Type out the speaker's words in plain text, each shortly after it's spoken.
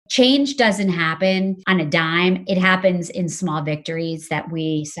change doesn't happen on a dime. It happens in small victories that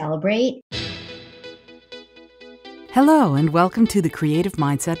we celebrate. Hello, and welcome to the Creative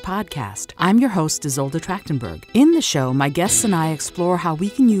Mindset Podcast. I'm your host, Isolde Trachtenberg. In the show, my guests and I explore how we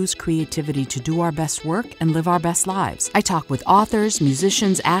can use creativity to do our best work and live our best lives. I talk with authors,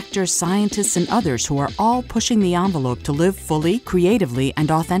 musicians, actors, scientists, and others who are all pushing the envelope to live fully, creatively,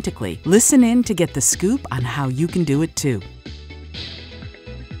 and authentically. Listen in to get the scoop on how you can do it too.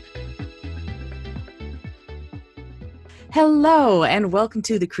 Hello, and welcome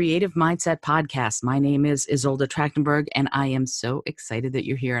to the Creative Mindset Podcast. My name is Isolde Trachtenberg, and I am so excited that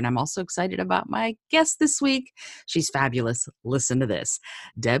you're here. And I'm also excited about my guest this week. She's fabulous. Listen to this.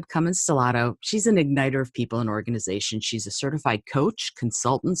 Deb Cummins Stellato. She's an igniter of people and organizations. She's a certified coach,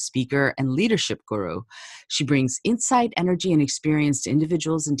 consultant, speaker, and leadership guru. She brings insight, energy, and experience to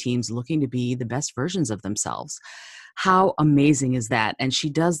individuals and teams looking to be the best versions of themselves. How amazing is that? And she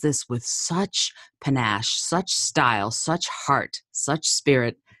does this with such panache, such style, such heart, such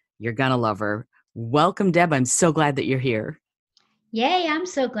spirit. You're going to love her. Welcome, Deb. I'm so glad that you're here. Yay, I'm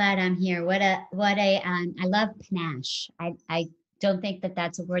so glad I'm here. I love panache. I don't think that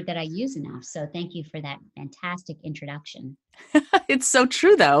that's a word that I use enough. So thank you for that fantastic introduction. It's so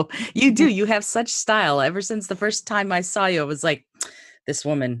true, though. You do. You have such style. Ever since the first time I saw you, I was like, this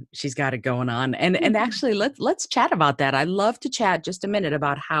woman, she's got it going on. And actually, let's chat about that. I love to chat just a minute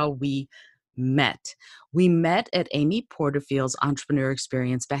about how we met. We met at Amy Porterfield's Entrepreneur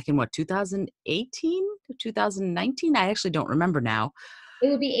Experience back in 2018, 2019? I actually don't remember now. It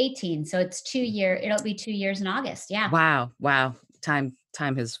will be 18. So it's 2 years. It'll be 2 years in August. Yeah. Wow. Time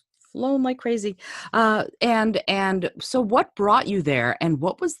has flown like crazy. And so what brought you there, and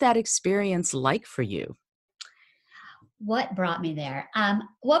what was that experience like for you? What brought me there?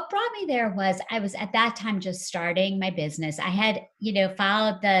 What brought me there was I was at that time just starting my business. I had,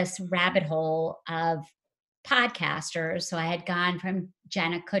 followed this rabbit hole of podcasters. So I had gone from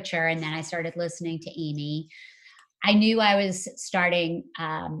Jenna Kutcher, and then I started listening to Amy. I knew I was starting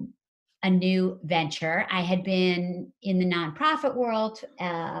a new venture. I had been in the nonprofit world,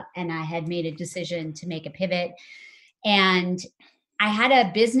 and I had made a decision to make a pivot. And I had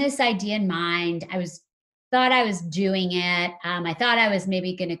a business idea in mind. Thought I was doing it. I thought I was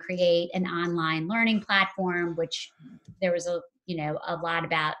maybe going to create an online learning platform, which there was a lot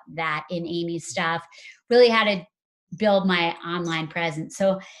about that in Amy's stuff. Really had to build my online presence.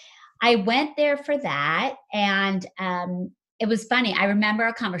 So I went there for that. And it was funny. I remember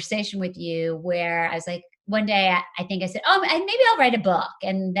a conversation with you where I was like, one day I think I said, oh, maybe I'll write a book.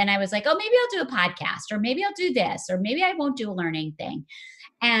 And then I was like, oh, maybe I'll do a podcast, or maybe I'll do this, or maybe I won't do a learning thing.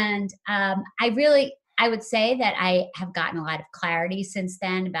 And I would say that I have gotten a lot of clarity since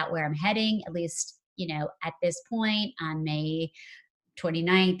then about where I'm heading, at least, at this point on May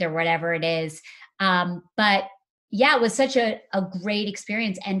 29th or whatever it is. But yeah, it was such a great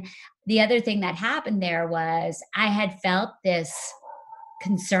experience. And the other thing that happened there was I had felt this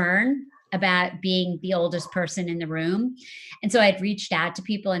concern about being the oldest person in the room. And so I'd reached out to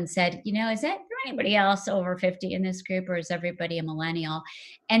people and said, is there anybody else over 50 in this group, or is everybody a millennial?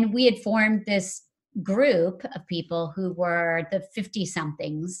 And we had formed this group of people who were the 50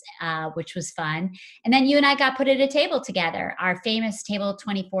 somethings, which was fun. And then you and I got put at a table together, our famous Table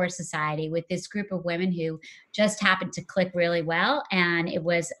 24 Society, with this group of women who just happened to click really well. And it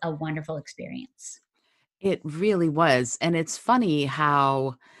was a wonderful experience. It really was. And it's funny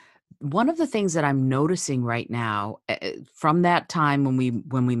how one of the things that I'm noticing right now from that time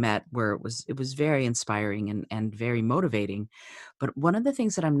when we met, where it was very inspiring and very motivating. But one of the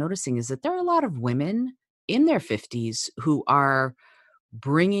things that I'm noticing is that there are a lot of women in their 50s who are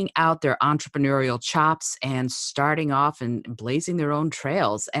bringing out their entrepreneurial chops and starting off and blazing their own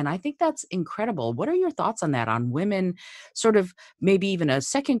trails. And I think that's incredible. What are your thoughts on that, on women sort of maybe even a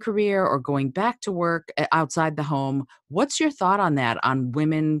second career or going back to work outside the home? What's your thought on that, on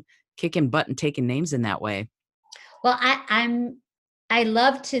women kicking butt and taking names in that way? Well, I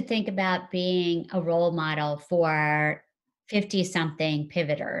love to think about being a role model for 50 something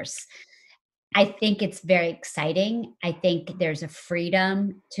pivoters. I think it's very exciting. I think there's a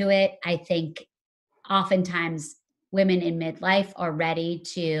freedom to it. I think oftentimes women in midlife are ready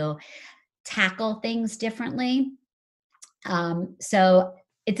to tackle things differently. So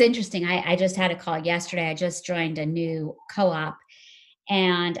it's interesting. I just had a call yesterday. I just joined a new co-op,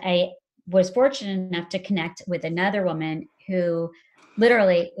 and I was fortunate enough to connect with another woman who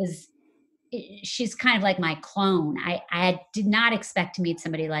literally she's kind of like my clone. I did not expect to meet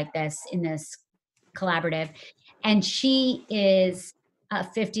somebody like this in this collaborative. And she is a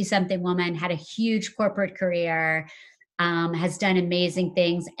 50 something woman, had a huge corporate career, has done amazing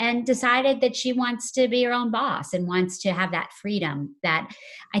things, and decided that she wants to be her own boss and wants to have that freedom. That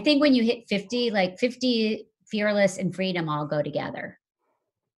I think when you hit 50, like 50, fearless and freedom all go together.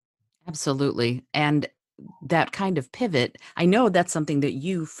 Absolutely. And that kind of pivot, I know that's something that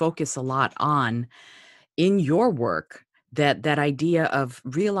you focus a lot on in your work, that idea of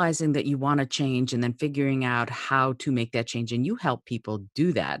realizing that you wanna change and then figuring out how to make that change, and you help people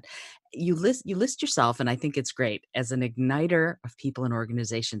do that. You list yourself, and I think it's great, as an igniter of people and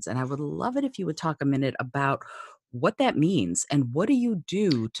organizations, and I would love it if you would talk a minute about what that means, and what do you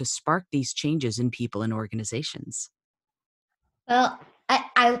do to spark these changes in people and organizations? Well,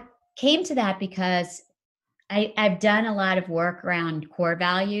 I came to that because I've done a lot of work around core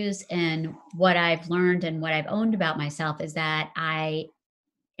values, and what I've learned and what I've owned about myself is that I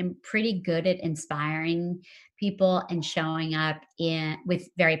am pretty good at inspiring people and showing up in with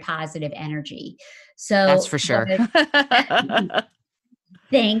very positive energy. That's So for sure.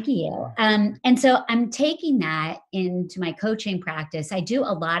 thank you. And so I'm taking that into my coaching practice. I do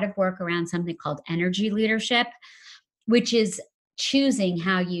a lot of work around something called energy leadership, which is choosing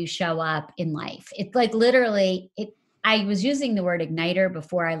how you show up in life. It's like literally it I was using the word igniter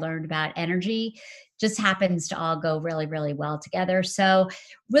before I learned about energy. Just happens to all go really, really well together. So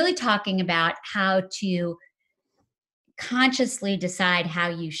really talking about how to consciously decide how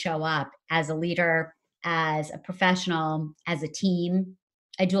you show up as a leader, as a professional, as a team.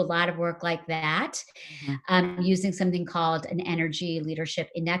 I do a lot of work like that, Mhm. using something called an energy leadership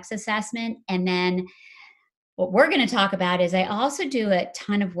index assessment. And then what we're going to talk about is I also do a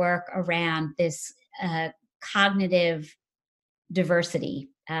ton of work around this cognitive diversity,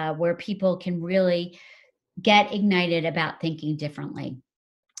 where people can really get ignited about thinking differently.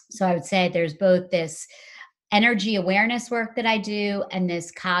 So I would say there's both this energy awareness work that I do and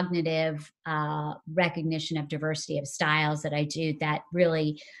this cognitive recognition of diversity of styles that I do that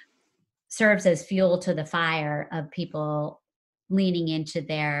really serves as fuel to the fire of people leaning into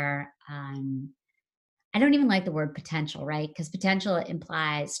their I don't even like the word potential, right? Because potential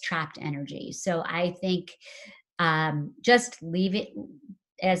implies trapped energy. So I think just leave it,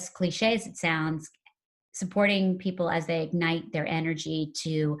 as cliche as it sounds, supporting people as they ignite their energy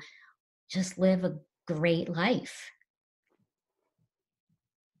to just live a great life.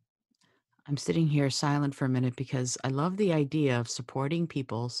 I'm sitting here silent for a minute because I love the idea of supporting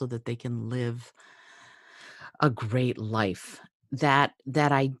people so that they can live a great life. That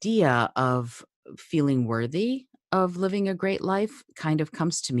idea of feeling worthy of living a great life kind of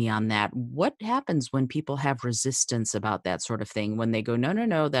comes to me on that. What happens when people have resistance about that sort of thing? When they go, "No, no,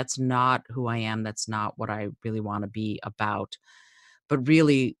 no, that's not who I am. That's not what I really wanna be about." But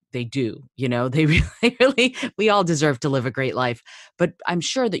really, they do, They really they really we all deserve to live a great life. But I'm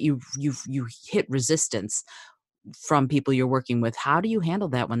sure that you hit resistance from people you're working with. How do you handle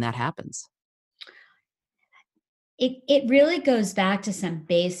that when that happens? It really goes back to some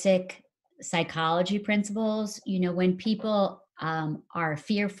basic psychology principles. You know, when people are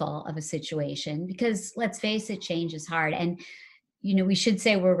fearful of a situation, because let's face it, change is hard. And we should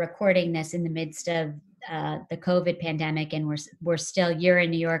say we're recording this in the midst of the COVID pandemic, and we're still. You're in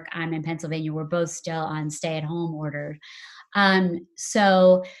New York, I'm in Pennsylvania. We're both still on stay-at-home order.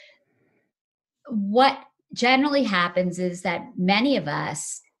 So what generally happens is that many of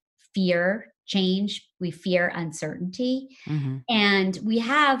us fear change, we fear uncertainty, Mhm, and we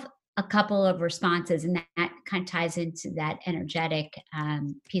have a couple of responses, and that kind of ties into that energetic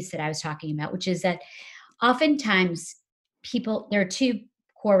piece that I was talking about, which is that oftentimes there are two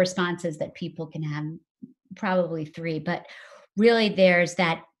core responses that people can have, probably three, but really there's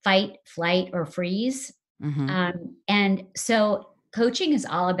that fight, flight, or freeze. mhm. And so coaching is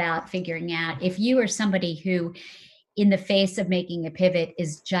all about figuring out if you are somebody who, in the face of making a pivot,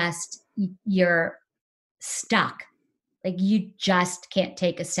 is just you're stuck, like you just can't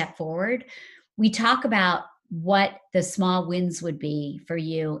take a step forward. We talk about what the small wins would be for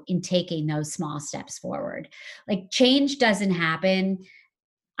you in taking those small steps forward. Like change doesn't happen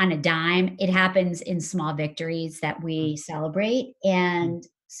on a dime, it happens in small victories that Mm, we celebrate. mm, And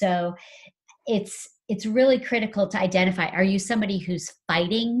so it's really critical to identify, are you somebody who's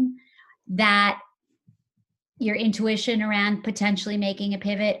fighting that your intuition around potentially making a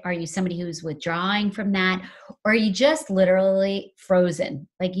pivot? Are you somebody who's withdrawing from that? Or are you just literally frozen?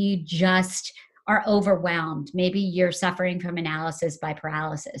 Like you just are overwhelmed. Maybe you're suffering from analysis by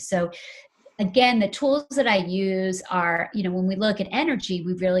paralysis. So again, the tools that I use are, when we look at energy,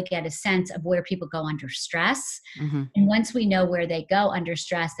 we really get a sense of where people go under stress. Mm-hmm. And once we know where they go under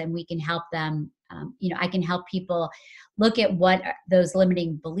stress, then we can help them. I can help people look at what those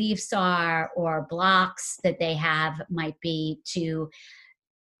limiting beliefs are or blocks that they have might be to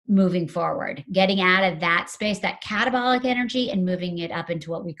moving forward, getting out of that space, that catabolic energy, and moving it up into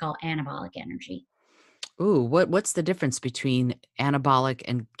what we call anabolic energy. Ooh, what's the difference between anabolic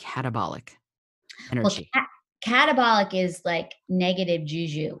and catabolic Well, energy? catabolic is like negative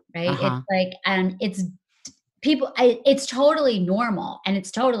juju, right? It's Uh-huh. like, it's it's totally normal, and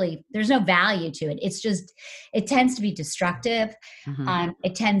it's totally, there's no value to it. It's just, it tends to be destructive. Mm-hmm.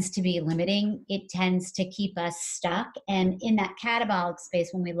 It tends to be limiting. It tends to keep us stuck. And in that catabolic space,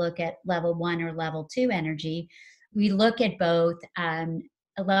 when we look at level 1 or level 2 energy, we look at both. A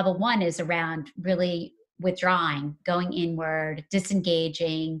level 1 is around really withdrawing, going inward,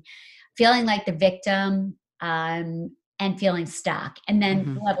 disengaging, feeling like the victim, and feeling stuck. And then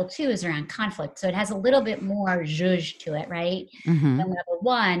Mm-hmm. level 2 is around conflict. So it has a little bit more zhuzh to it, right? Mm-hmm. Than level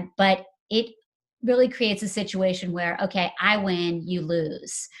 1, but it really creates a situation where, okay, I win, you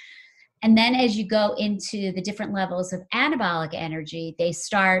lose. And then as you go into the different levels of anabolic energy, they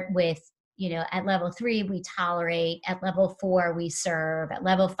start with, at level 3, we tolerate. At level 4, we serve. At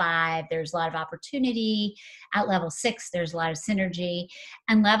level 5, there's a lot of opportunity. At level 6, there's a lot of synergy.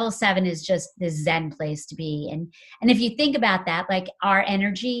 And level 7 is just this Zen place to be. And if you think about that, like our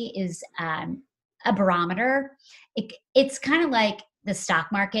energy is a barometer. It's kind of like the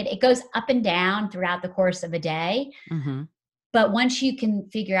stock market. It goes up and down throughout the course of a day, Mm-hmm. but once you can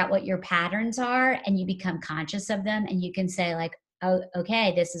figure out what your patterns are and you become conscious of them, and you can say, like, oh,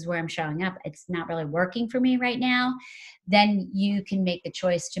 okay, this is where I'm showing up. It's not really working for me right now. Then you can make the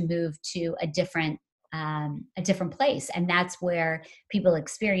choice to move to a different place. And that's where people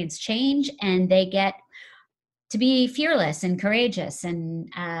experience change, and they get to be fearless and courageous,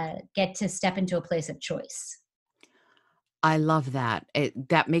 and get to step into a place of choice. I love that.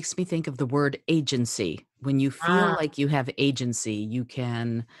 That makes me think of the word agency. When you feel Ah, like you have agency, you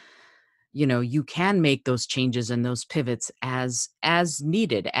can make those changes and those pivots as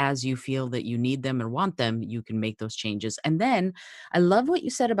needed. As you feel that you need them and want them, you can make those changes. And then I love what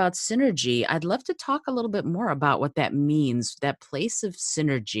you said about synergy. I'd love to talk a little bit more about what that means, that place of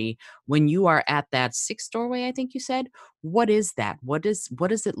synergy when you are at that sixth doorway, I think you said. What is that? What does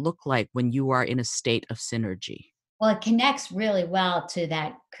it look like when you are in a state of synergy? well, it connects really well to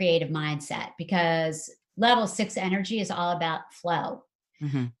that creative mindset, because level 6 energy is all about flow,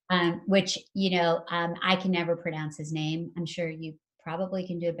 Mhm. which, I can never pronounce his name. I'm sure you probably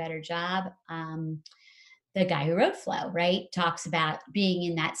can do a better job. The guy who wrote Flow, right, talks about being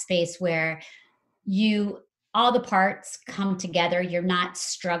in that space where you all the parts come together. You're not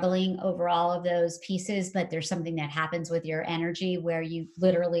struggling over all of those pieces, but there's something that happens with your energy where you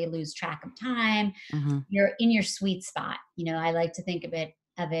literally lose track of time. Mhm. You're in your sweet spot. I like to think of it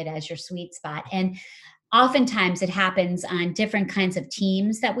as your sweet spot. And oftentimes it happens on different kinds of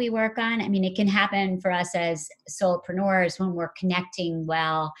teams that we work on. I mean, it can happen for us as solopreneurs when we're connecting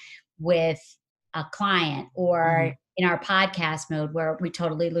well with a client, or Mhm. in our podcast mode where we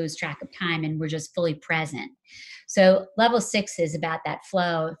totally lose track of time and we're just fully present. So, level 6 is about that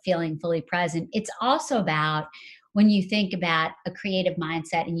flow, feeling fully present. It's also about, when you think about a creative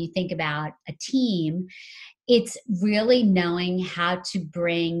mindset and you think about a team, it's really knowing how to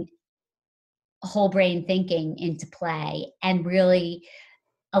bring whole brain thinking into play, and really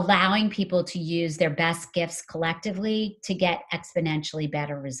allowing people to use their best gifts collectively to get exponentially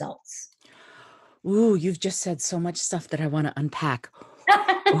better results. Ooh, you've just said so much stuff that I wanna unpack.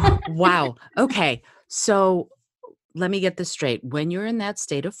 Wow. Okay. So, let me get this straight. When you're in that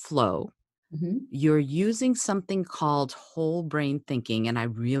state of flow, Mhm. you're using something called whole brain thinking, and I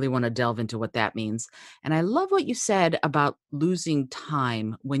really wanna delve into what that means. And I love what you said about losing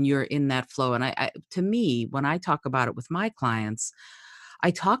time when you're in that flow, and I to me, when I talk about it with my clients, I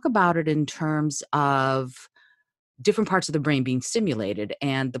talk about it in terms of different parts of the brain being stimulated.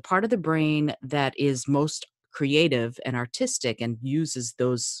 And the part of the brain that is most creative and artistic and uses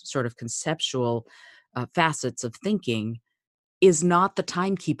those sort of conceptual facets of thinking is not the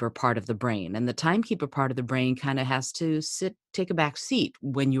timekeeper part of the brain. And the timekeeper part of the brain kind of has to take a back seat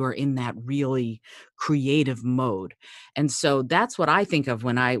when you are in that really creative mode. And so that's what I think of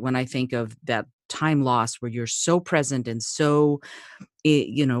when I think of that time loss where you're so present and so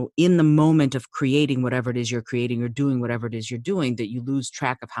in the moment of creating whatever it is you're creating or doing whatever it is you're doing, that you lose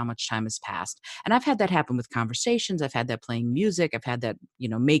track of how much time has passed. And I've had that happen with conversations. I've had that playing music. I've had that,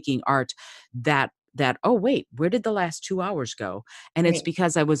 making art. That that, oh, wait, where did the last 2 hours go? And it's Right.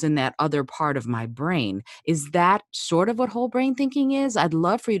 because I was in that other part of my brain. Is that sort of what whole brain thinking is? I'd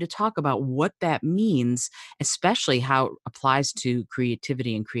love for you to talk about what that means, especially how it applies to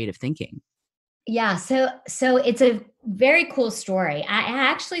creativity and creative thinking. Yeah, so it's a very cool story. I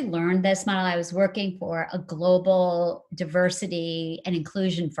actually learned this model. I was working for a global diversity and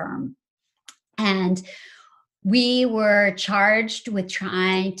inclusion firm, and we were charged with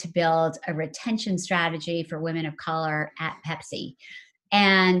trying to build a retention strategy for women of color at Pepsi.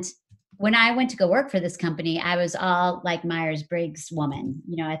 And when I went to go work for this company, I was all like Myers Briggs woman.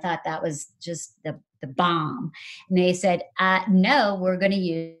 I thought that was just the bomb. And they said, no, we're going to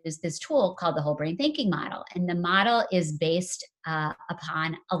use this tool called the whole brain thinking model. And the model is based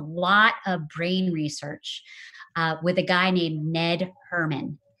upon a lot of brain research with a guy named Ned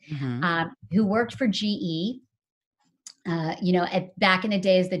Herman, Hmm. who worked for GE, back in the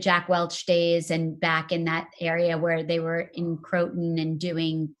days, the Jack Welch days, and back in that area where they were in Croton and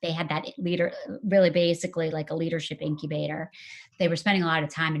they had that leader, really basically like a leadership incubator. They were spending a lot of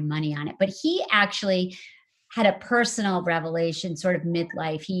time and money on it. But he actually had a personal revelation sort of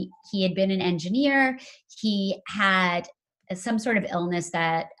midlife. He had been an engineer. He had some sort of illness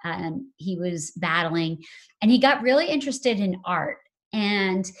that he was battling, and he got really interested in art.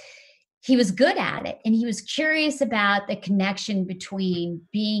 And he was good at it, and he was curious about the connection between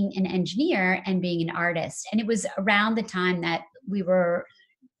being an engineer and being an artist. And it was around the time that we were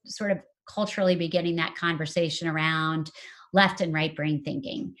sort of culturally beginning that conversation around left and right brain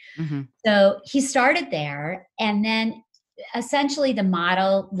thinking. Hmm. So he started there, and then essentially the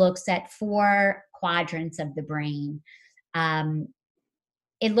model looks at four quadrants of the brain. um,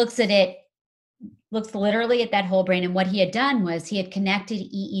 it looks literally at that whole brain. And what he had done was he had connected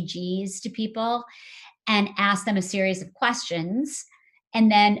EEGs to people and asked them a series of questions. And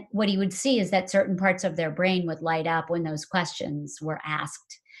then what he would see is that certain parts of their brain would light up when those questions were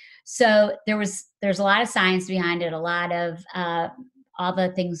asked. So there's a lot of science behind it, a lot of all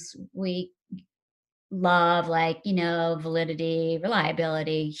the things we love, like, validity,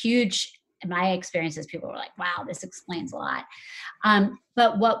 reliability, huge. In my experiences, people were like, wow, this explains a lot.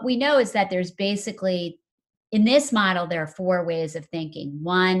 But what we know is that there's basically, in this model, there are four ways of thinking.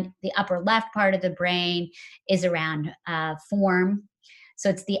 One, the upper left part of the brain is around form.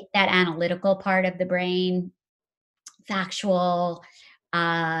 So it's that analytical part of the brain, factual,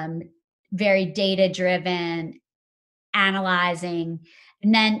 um, very data driven, analyzing.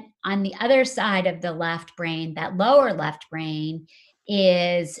 And then on the other side of the left brain, that lower left brain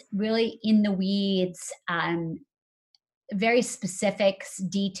is really in the weeds, very specifics,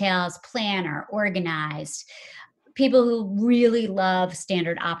 details, planner, organized, people who really love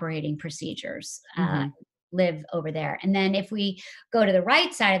standard operating procedures Hmm. live over there. And then if we go to the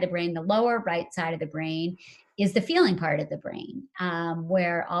right side of the brain, the lower right side of the brain is the feeling part of the brain,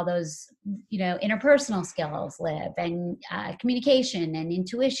 where all those interpersonal skills live, and communication and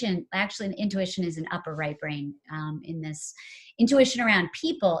intuition. Actually, intuition is an upper right brain. In this, intuition around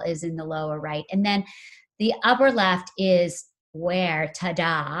people is in the lower right, and then the upper left is where,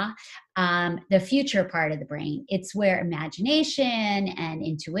 ta-da, the future part of the brain. It's where imagination and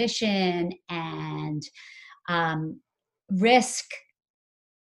intuition and risk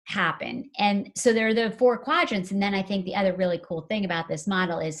happen. And so there are the four quadrants. And then I think the other really cool thing about this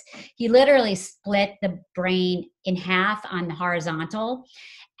model is he literally split the brain in half on the horizontal.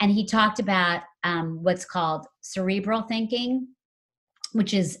 And he talked about what's called cerebral thinking,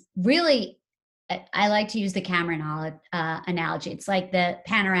 which is really, I like to use the camera analogy. It's like the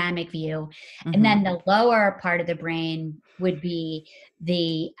panoramic view. And Hmm. then the lower part of the brain would be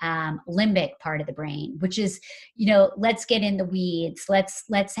the limbic part of the brain, which is, let's get in the weeds. Let's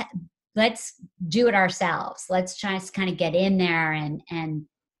do it ourselves. Let's try to kind of get in there and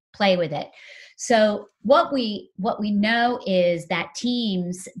play with it. So what we know is that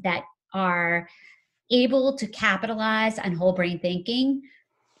teams that are able to capitalize on whole brain thinking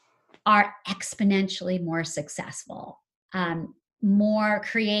are exponentially more successful, more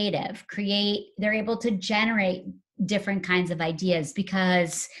creative, they're able to generate different kinds of ideas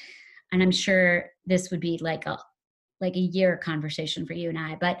because, and I'm sure this would be like a year conversation for you and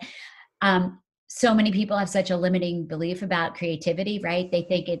I, but so many people have such a limiting belief about creativity, right?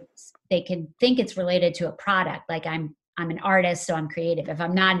 They can think it's related to a product. Like I'm an artist, so I'm creative. If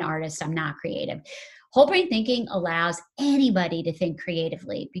I'm not an artist, I'm not creative. Whole brain thinking allows anybody to think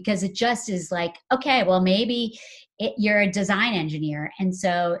creatively because it just is like, okay, well, maybe you're a design engineer. And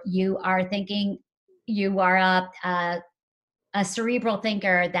so you are thinking, you are a cerebral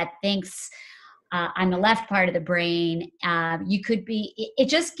thinker that thinks on the left part of the brain. You could be, it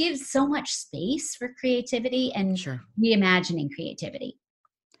just gives so much space for creativity and Sure. reimagining creativity.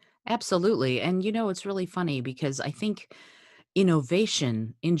 Absolutely. And it's really funny because I think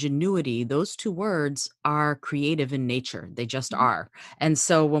innovation, ingenuity, those two words are creative in nature. They just are. And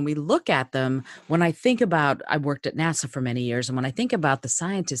so when we look at them, when I think about, I worked at NASA for many years, and when I think about the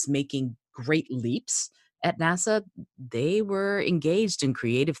scientists making great leaps at NASA, they were engaged in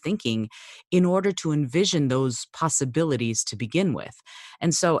creative thinking in order to envision those possibilities to begin with.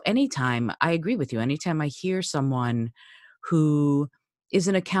 And so anytime, I agree with you, anytime I hear someone who is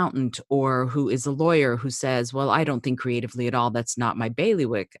an accountant or who is a lawyer who says, well, I don't think creatively at all, that's not my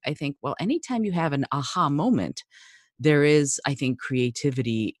bailiwick, I think, well, anytime you have an aha moment, there is, I think,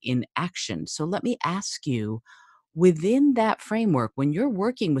 creativity in action. So let me ask you, within that framework, when you're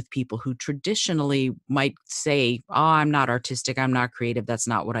working with people who traditionally might say, oh, I'm not artistic, I'm not creative, that's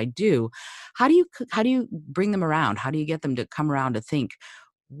not what I do, how do you bring them around? How do you get them to come around to think,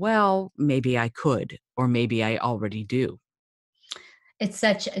 well, maybe I could, or maybe I already do? It's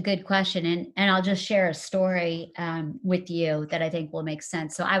such a good question, and I'll just share a story with you that I think will make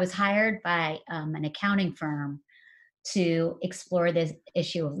sense. So I was hired by an accounting firm to explore this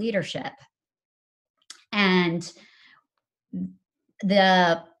issue of leadership, and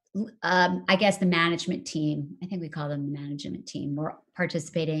the I guess the management team, I think we call them the management team, were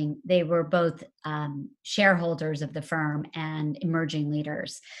participating. They were both shareholders of the firm and emerging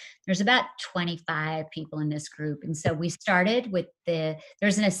leaders. There's about 25 people in this group. And so we started with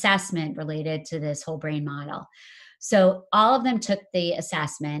there's an assessment related to this whole brain model. So all of them took the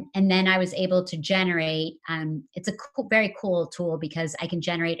assessment, and then I was able to generate, it's a very cool tool because I can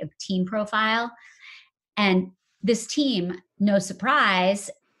generate a team profile. And this team, no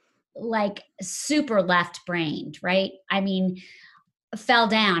surprise, like super left brained, right? I mean, fell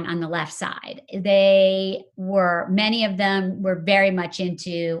down on the left side. Many of them were very much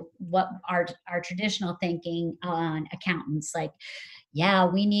into what our traditional thinking on accountants, like, yeah,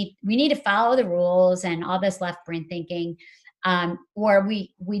 we need to follow the rules and all this left brain thinking, or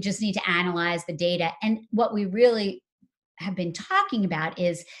we just need to analyze the data. And what we really have been talking about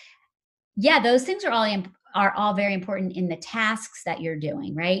is, yeah, those things are all very important in the tasks that you're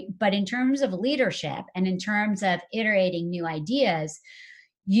doing, right? But in terms of leadership and in terms of iterating new ideas,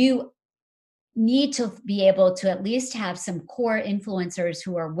 you need to be able to at least have some core influencers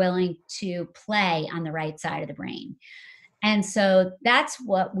who are willing to play on the right side of the brain. And so that's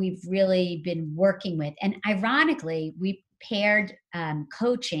what we've really been working with. And ironically, we paired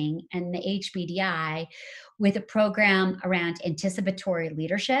coaching and the HBDI with a program around anticipatory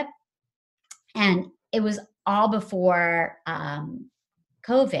leadership. And it was all before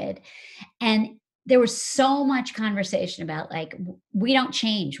COVID. And there was so much conversation about, like, we don't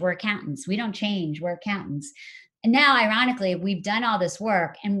change, we're accountants. We don't change, we're accountants. And now, ironically, we've done all this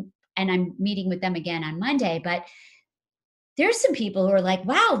work, and I'm meeting with them again on Monday. But there's some people who are like,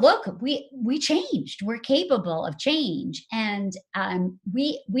 wow, look, we changed, we're capable of change, and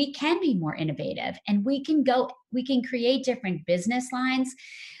we can be more innovative, and we can create different business lines.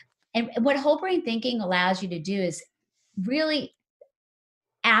 And what whole brain thinking allows you to do is really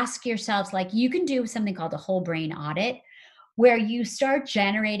ask yourselves, like, you can do something called a whole brain audit, where you start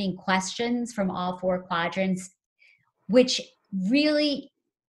generating questions from all four quadrants, which really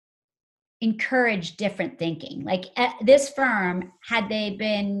encourage different thinking. Like, at this firm, had they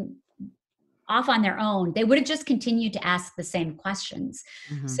been off on their own, they would have just continued to ask the same questions.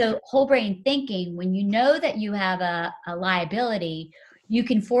 Mhm. So, whole brain thinking, when you know that you have a liability, you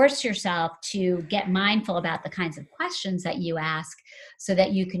can force yourself to get mindful about the kinds of questions that you ask so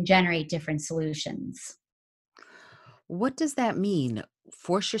that you can generate different solutions. What does that mean?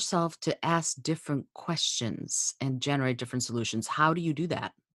 Force yourself to ask different questions and generate different solutions. How do you do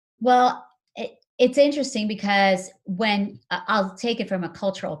that? Well, it's interesting because I'll take it from a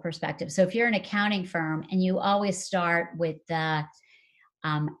cultural perspective. So, if you're an accounting firm and you always start with the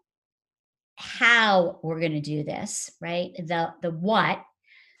um, how we're going to do this, right? The what,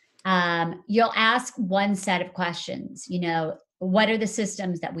 you'll ask one set of questions. What are the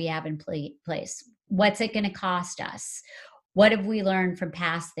systems that we have in place? What's it going to cost us? What have we learned from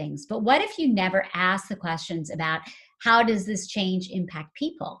past things? But what if you never ask the questions about, how does this change impact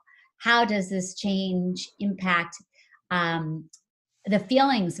people? How does this change impact um, the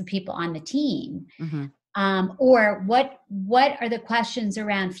feelings of people on the team? Mhm. Or what are the questions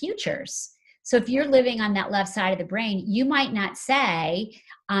around futures? So if you're living on that left side of the brain, you might not say,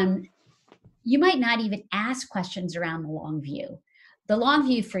 you might not even ask questions around the long view. the long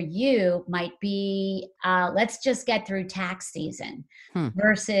view for you might be, let's just get through tax season Hmm.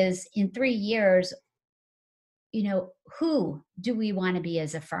 versus in 3 years, who do we want to be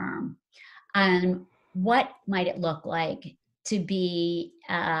as a firm? And what might it look like to be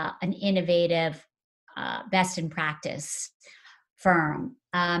an innovative, best in practice firm?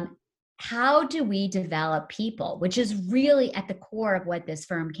 How do we develop people, which is really at the core of what this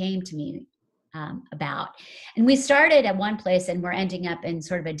firm came to me about. And we started at one place and we're ending up in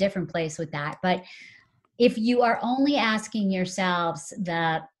sort of a different place with that. But if you are only asking yourselves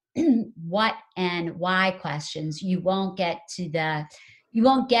the what and why questions, you won't get to the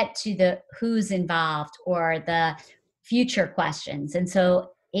who's involved or the future questions. And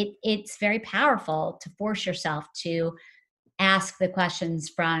so it's very powerful to force yourself to ask the questions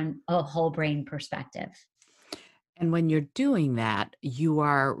from a whole brain perspective. And when you're doing that, you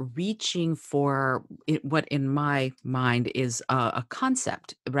are reaching for what, in my mind, is a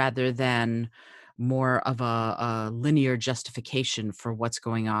concept rather than more of a linear justification for what's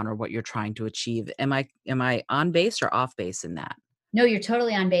going on or what you're trying to achieve. Am I on base or off base in that? No, you're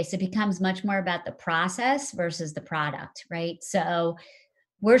totally on base. It becomes much more about the process versus the product, right? So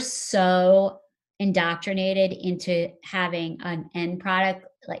we're so indoctrinated into having an end product.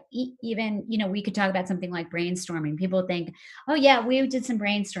 Like even, we could talk about something like brainstorming. People think, oh yeah, we did some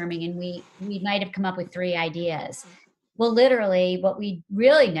brainstorming and we might have come up with 3 ideas. Well, literally, what we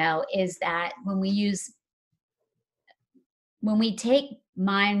really know is that when we take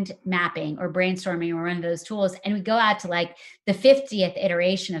mind mapping or brainstorming or one of those tools and we go out to like the 50th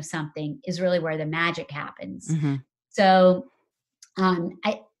iteration of something is really where the magic happens. Mhm. So um,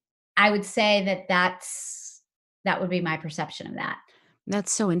 I I would say that would be my perception of that.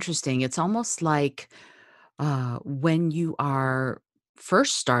 That's so interesting. It's almost like when you are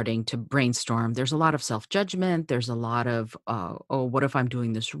first starting to brainstorm, there's a lot of self judgment. There's a lot of, oh, what if I'm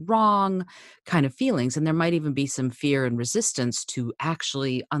doing this wrong kind of feelings. And there might even be some fear and resistance to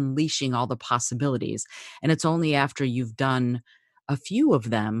actually unleashing all the possibilities. And it's only after you've done a few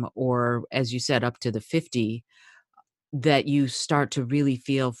of them, or as you said, up to the 50, that you start to really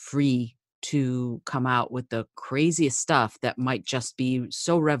feel free to come out with the craziest stuff that might just be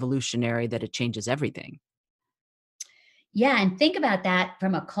so revolutionary that it changes everything. Yeah, and think about that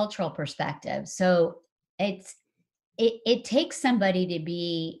from a cultural perspective. So it's it takes somebody to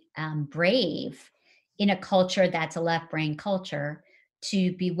be brave in a culture that's a left brain culture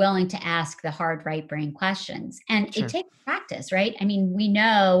to be willing to ask the hard right brain questions, and it Sure. takes practice, right? I mean, we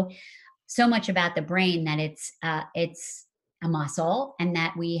know so much about the brain that it's a muscle and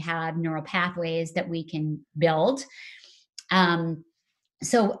that we have neural pathways that we can build. Um,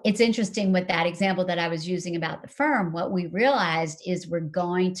 so it's interesting with that example that I was using about the firm. What we realized is we're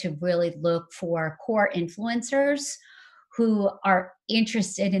going to really look for core influencers who are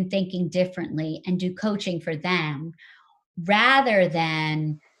interested in thinking differently and do coaching for them rather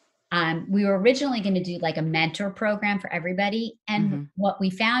than we were originally going to do like a mentor program for everybody. And Mhm. what we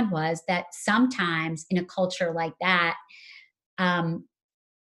found was that sometimes in a culture like that, um,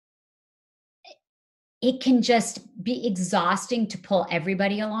 it can just be exhausting to pull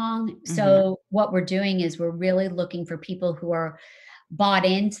everybody along. Mhm. So what we're doing is we're really looking for people who are bought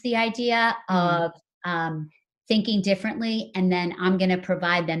into the idea Mhm. of thinking differently, and then I'm going to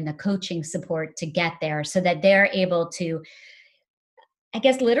provide them the coaching support to get there so that they're able to, I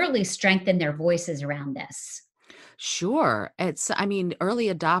guess, literally strengthen their voices around this. Sure. I mean, early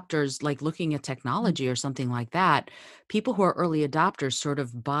adopters, like looking at technology or something like that, people who are early adopters sort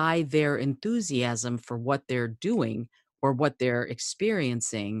of buy their enthusiasm for what they're doing or what they're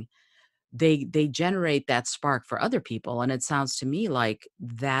experiencing. They generate that spark for other people. And it sounds to me like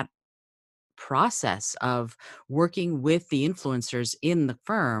that process of working with the influencers in the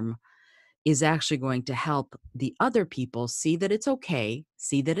firm is actually going to help the other people see that it's okay,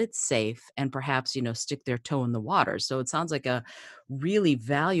 see that it's safe, and perhaps, stick their toe in the water. So it sounds like a really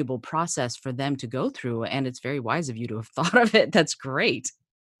valuable process for them to go through. And it's very wise of you to have thought of it. That's great.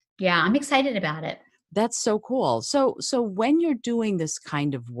 Yeah, I'm excited about it. That's so cool. So when you're doing this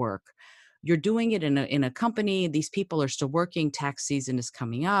kind of work, you're doing it in a company, these people are still working, tax season is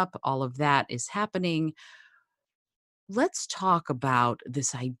coming up, all of that is happening. Let's talk about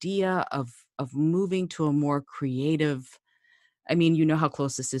this idea of moving to a more creative. I mean, you know how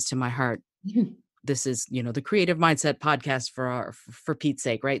close this is to my heart. This is, the Creative Mindset podcast for Pete's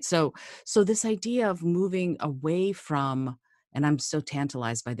sake, right? So this idea of moving away from, and I'm so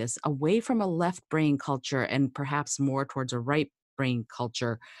tantalized by this, away from a left brain culture and perhaps more towards a right brain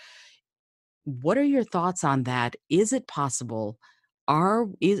culture. What are your thoughts on that? Is it possible? Are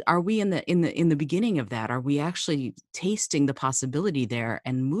we in the beginning of that? Are we actually tasting the possibility there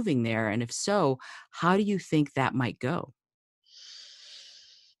and moving there? And if so, how do you think that might go?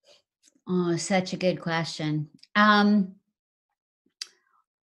 Oh, such a good question.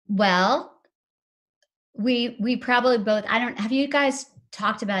 Well, we probably both. I don't. Have you guys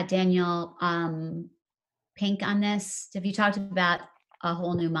talked about Daniel Pink on this? Have you talked about A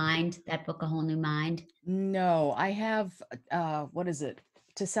Whole New Mind? That book, A Whole New Mind. No, I have what is it?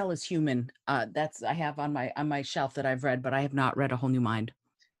 To Sell is Human. That's I have on my shelf that I've read, but I have not read A Whole New Mind.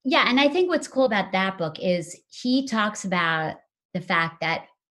 Yeah, and I think what's cool about that book is he talks about the fact that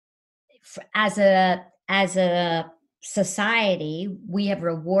as a society, we have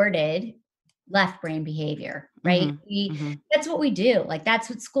rewarded left brain behavior, right? Mhm. We Mhm. That's what we do. Like that's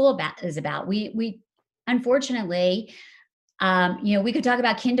what school about is about. We unfortunately, we could talk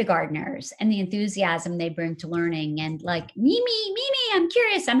about kindergartners and the enthusiasm they bring to learning and like me, I'm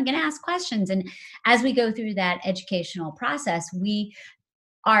curious, I'm going to ask questions. And as we go through that educational process, we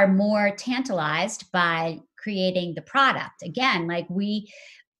are more tantalized by creating the product. Again, like we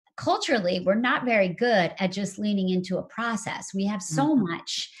culturally, we're not very good at just leaning into a process. We have so Mhm.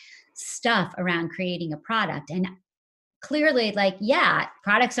 much stuff around creating a product. And clearly, like, yeah,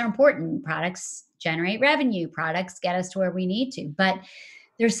 products are important. Products generate revenue, products get us to where we need to. But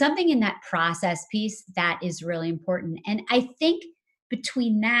there's something in that process piece that is really important. And I think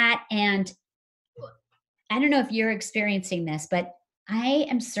between that and I don't know if you're experiencing this, but I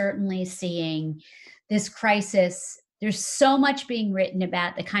am certainly seeing this crisis. There's so much being written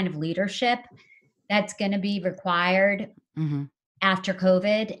about the kind of leadership that's going to be required Mhm. after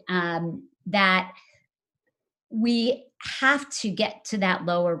COVID, that we have to get to that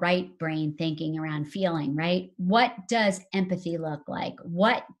lower right brain thinking around feeling, right? What does empathy look like?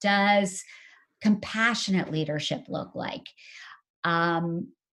 What does compassionate leadership look like?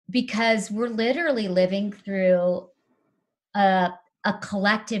 Um, because we're literally living through a a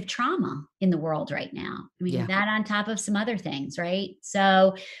collective trauma in the world right now. I mean, Yeah. that on top of some other things, right?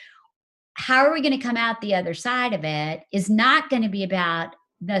 So, how are we going to come out the other side of it is not going to be about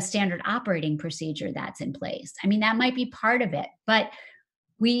the standard operating procedure that's in place. I mean, that might be part of it, but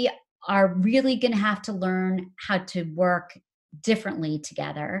we are really going to have to learn how to work differently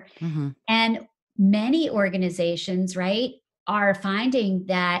together. Mhm. And many organizations, right, are finding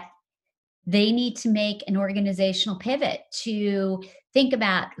that they need to make an organizational pivot to think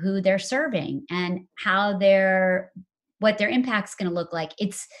about who they're serving and how their what their impact's going to look like.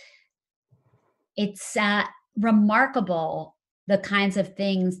 It's remarkable the kinds of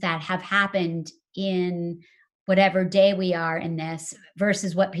things that have happened in whatever day we are in this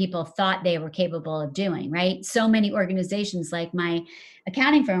versus what people thought they were capable of doing, right? So many organizations, like my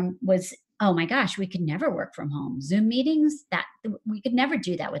accounting firm was, oh my gosh, we could never work from home. Zoom meetings, that we could never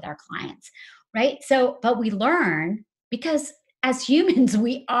do that with our clients, right? So, but we learn because as humans,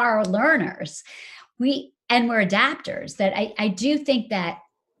 we are learners. We're adapters. That I do think that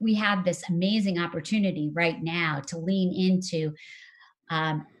we have this amazing opportunity right now to lean into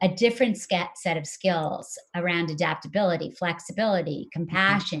a different set of skills around adaptability, flexibility, Mhm.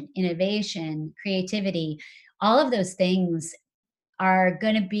 compassion, innovation, creativity. All of those things are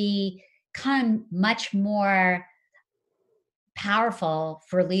going to become much more powerful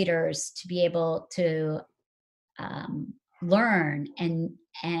for leaders to be able to learn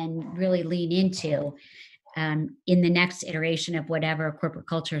and really lean into in the next iteration of whatever corporate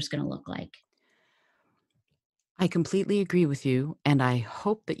culture is going to look like. I completely agree with you, and I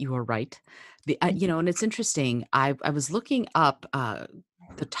hope that you are right. And it's interesting. I was looking up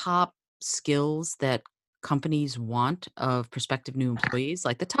the top skills that companies want of prospective new employees,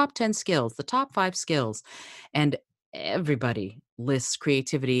 like the top 10 skills, the top 5 skills, and everybody lists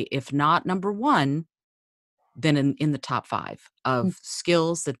creativity, if not number one, then in the top 5 of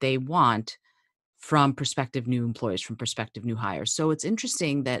skills that they want from prospective new employees, from prospective new hires. So it's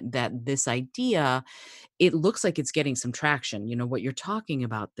interesting that this idea, it looks like it's getting some traction. What you're talking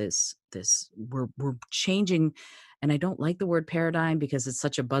about, this we're changing, and I don't like the word paradigm because it's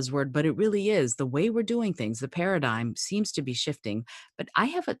such a buzzword, but it really is. The way we're doing things, the paradigm seems to be shifting. But I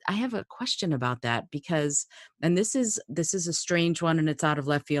have a question about that because, and this is a strange one and it's out of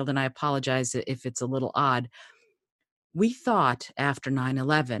left field, and I apologize if it's a little odd. We thought after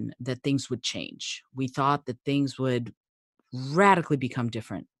 9/11 that things would change. We thought that things would radically become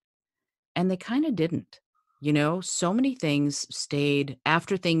different, and they kinda didn't. So many things stayed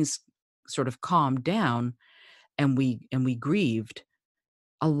after things sort of calmed down and we grieved.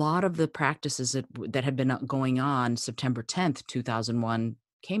 A lot of the practices that had been going on September 10th, 2001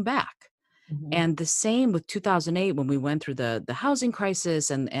 came back. Mhm. And the same with 2008 when we went through the housing crisis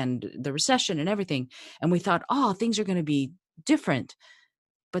and the recession and everything, and we thought, "Oh, things are gonna be different,"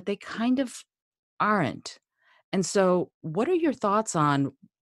 but they kind of aren't. And so what are your thoughts on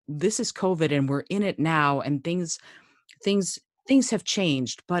this is COVID and we're in it now and things things have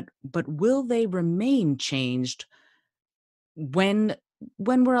changed, but will they remain changed when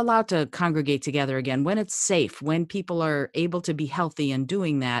we're allowed to congregate together again, when it's safe, when people are able to be healthy and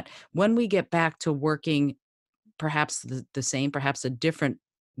doing that, when we get back to working perhaps the same, perhaps a different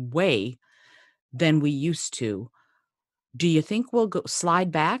way than we used to, do you think we'll go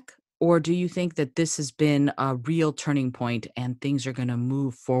slide back? Or do you think that this has been a real turning point and things are gonna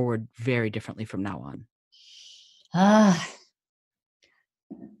move forward very differently from now on? Ah,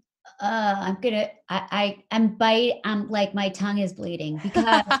 I'm gonna I'm like, my tongue is bleeding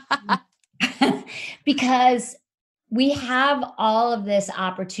because because we have all of this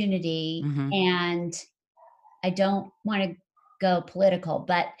opportunity, Mhm, and I don't wanna go political,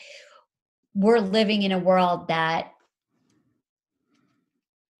 but we're living in a world that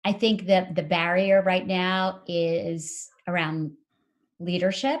I think that the barrier right now is around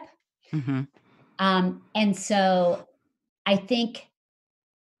leadership. mhm, And so I think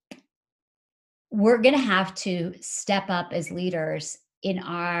we're going to have to step up as leaders in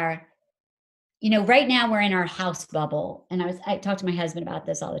our, right now we're in our house bubble. And I talk to my husband about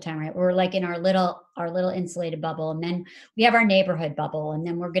this all the time, right? We're like in our little insulated bubble. And then we have our neighborhood bubble. And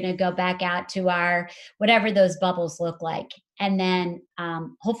then we're going to go back out to our, whatever those bubbles look like. And then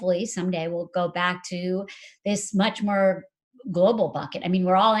hopefully someday we'll go back to this much more global bucket. I mean,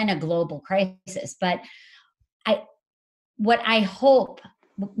 we're all in a global crisis, but I, what I hope,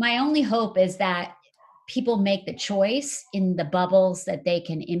 my only hope is that people make the choice in the bubbles that they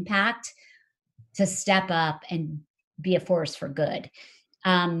can impact to step up and be a force for good.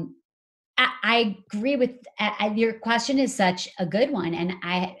 Um, I agree with your question is such a good one, and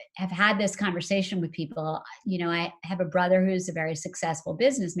I have had this conversation with people. I have a brother who's a very successful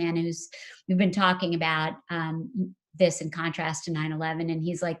businessman who's we've been talking about this in contrast to 9/11, and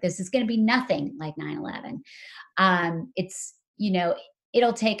he's like, "This is going to be nothing like 9/11." It's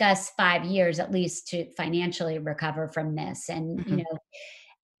it'll take us 5 years at least to financially recover from this, and mhm.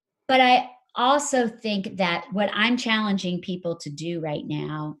 but I also think that what I'm challenging people to do right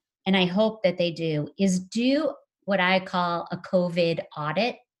now, and I hope that they do, is do what I call a COVID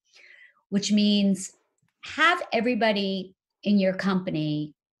audit, which means have everybody in your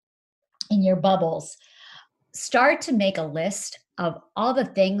company, in your bubbles, start to make a list of all the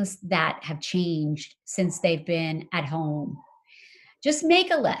things that have changed since they've been at home. Just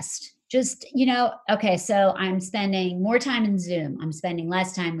make a list. Just, okay, so I'm spending more time in Zoom. I'm spending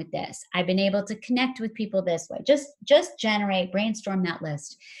less time with this. I've been able to connect with people this way. Just generate, brainstorm that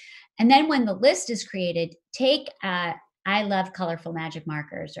list. And then when the list is created, take I love colorful magic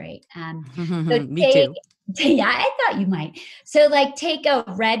markers, right? So Me take too. yeah, I thought you might. So like take a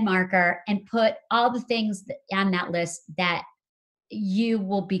red marker and put all the things on that list that you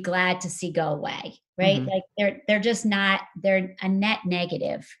will be glad to see go away, right? Mhm, Like they're just not they're a net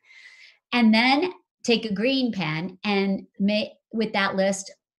negative. And then take a green pen and make with that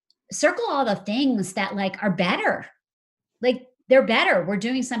list circle all the things that like are better. Like they're better. We're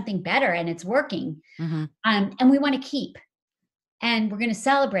doing something better and it's working. mhm. And we want to keep and we're going to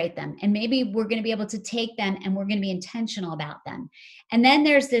celebrate them and maybe we're going to be able to take them and we're going to be intentional about them. And then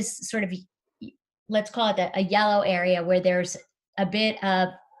there's this sort of, let's call it a yellow area where there's a bit of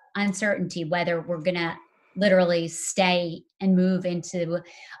uncertainty whether we're going to literally stay and move into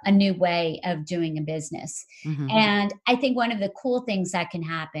a new way of doing a business. Mhm, And I think one of the cool things that can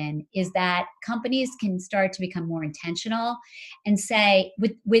happen is that companies can start to become more intentional and say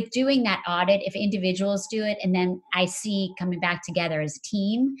with doing that audit, if individuals do it and then I see coming back together as a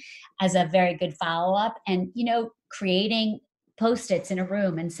team as a very good follow-up, and creating post-its in a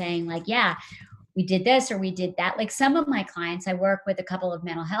room and saying like, yeah, we did this or we did that. Like some of my clients, I work with a couple of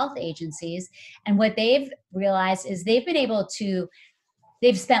mental health agencies, and what they've realized is they've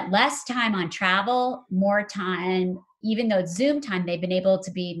spent less time on travel, more time, even though it's Zoom time, they've been able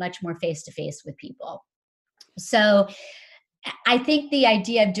to be much more face to face with people. So I think the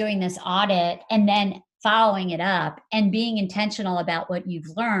idea of doing this audit and then following it up and being intentional about what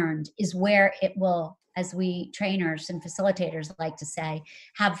you've learned is where it will, as we trainers and facilitators like to say,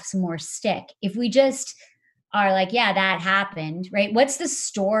 have some more stick. If we just are like, yeah, that happened, right? What's the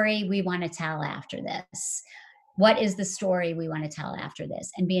story we want to tell after this? What is the story we want to tell after this?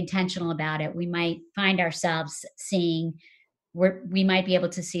 And be intentional about it. We might find ourselves seeing, we might be able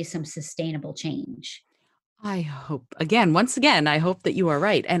to see some sustainable change. I hope again, once again, I hope that you are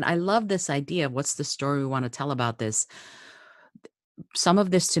right. And I love this idea of what's the story we want to tell about this. Some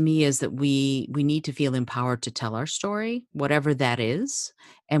of this to me is that we need to feel empowered to tell our story, whatever that is,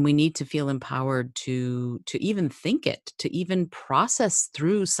 and we need to feel empowered to even think it, to even process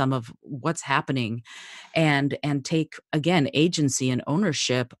through some of what's happening and take again agency and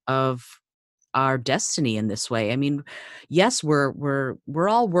ownership of our destiny in this way. I mean, yes, we're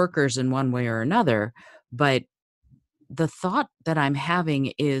all workers in one way or another, but the thought that I'm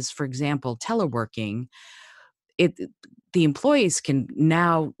having is, for example, teleworking. It the employees can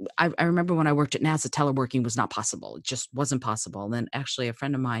now I remember when I worked at NASA, teleworking was not possible. It just wasn't possible. And then actually a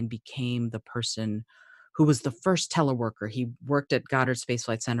friend of mine became the person who was the first teleworker. He worked at Goddard Space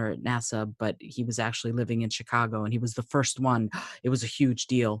Flight Center at NASA, but he was actually living in Chicago and he was the first one. It was a huge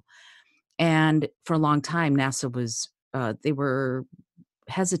deal. And for a long time, NASA was they were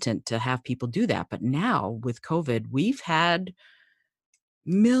hesitant to have people do that. But now with COVID, we've had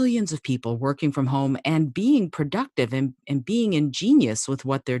millions of people working from home and being productive and being ingenious with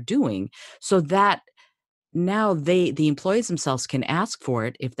what they're doing so that now the employees themselves can ask for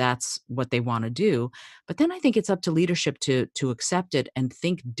it if that's what they want to do. But then I think it's up to leadership to accept it and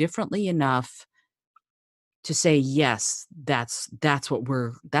think differently enough to say yes, that's what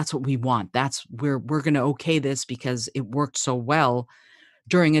we want. That's we're going to okay this because it worked so well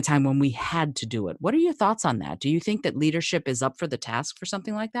during a time when we had to do it. What are your thoughts on that? Do you think that leadership is up for the task for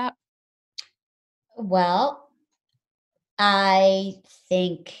something like that? Well, I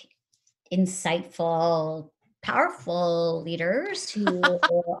think insightful, powerful leaders who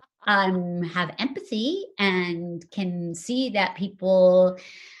have empathy and can see that people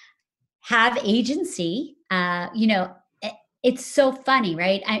have agency. It's so funny,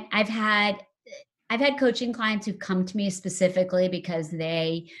 right? I've had coaching clients who come to me specifically because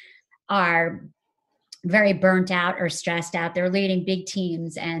they are very burnt out or stressed out. They're leading big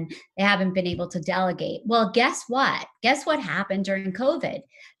teams and they haven't been able to delegate. Well, guess what? Guess what happened during COVID?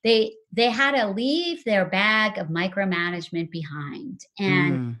 They had to leave their bag of micromanagement behind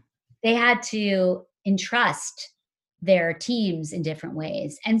and Mm, they had to entrust their teams in different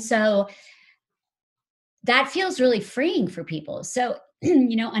ways. And so that feels really freeing for people. So,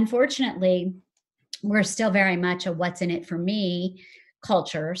 unfortunately, we're still very much a what's in it for me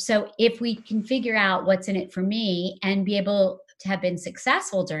culture. So if we can figure out what's in it for me and be able to have been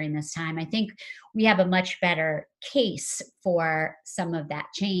successful during this time, I think we have a much better case for some of that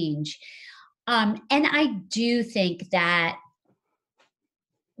change. And I do think that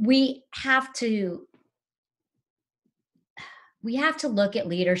we have to we have to look at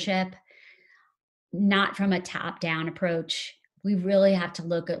leadership not from a top down approach. We really have to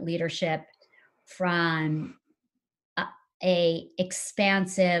look at leadership from a, a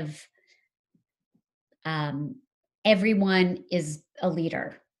expansive um, everyone is a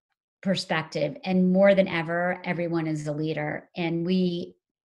leader perspective. And more than ever, everyone is a leader. And we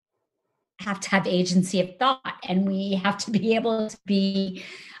have to have agency of thought and we have to be able to be,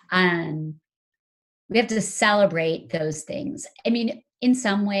 um, we have to celebrate those things. I mean, in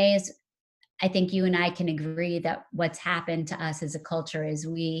some ways, I think you and I can agree that what's happened to us as a culture is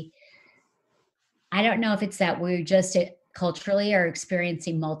I don't know if it's that we're just culturally are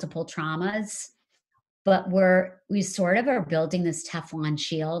experiencing multiple traumas, but we sort of are building this Teflon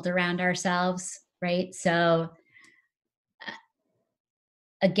shield around ourselves, right? So,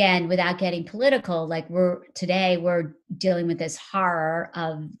 again, without getting political, like we're dealing with this horror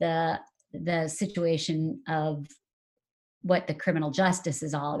of the situation of what the criminal justice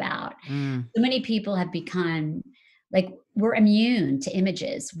is all about. mm, So many people have become like we're immune to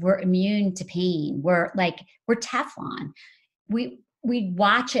images, we're immune to pain, we're Teflon. We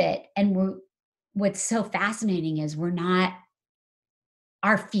watch it and what's so fascinating is we're not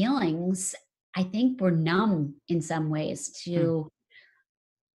our feelings, I think we're numb in some ways mm, to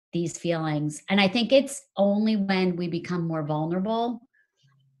these feelings. And I think it's only when we become more vulnerable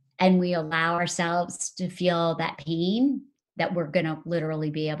and we allow ourselves to feel that pain that we're going to literally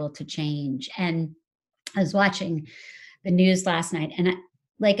be able to change. And I was watching the news last night and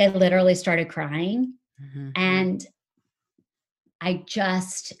I literally started crying mhm. and I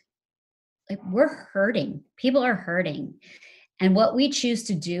just like we're hurting. People are hurting. And what we choose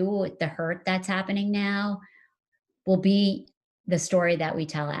to do with the hurt that's happening now will be the story that we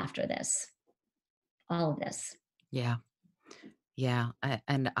tell after this, all of this. Yeah, yeah,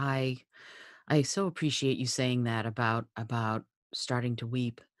 and I so appreciate you saying that about starting to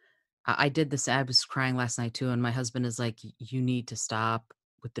weep. I did this. I was crying last night too, and my husband is like, "You need to stop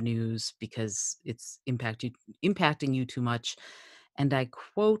with the news because it's impacting you too much." And I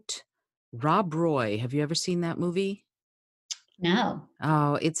quote Rob Roy. Have you ever seen that movie? No.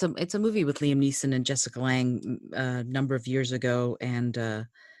 Oh, it's a movie with Liam Neeson and Jessica Lange a number of years ago, and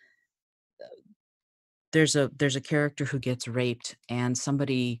there's a character who gets raped, and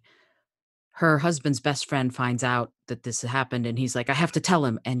somebody her husband's best friend finds out that this happened, and he's like, "I have to tell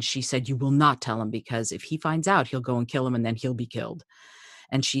him," and she said, "You will not tell him because if he finds out, he'll go and kill him, and then he'll be killed."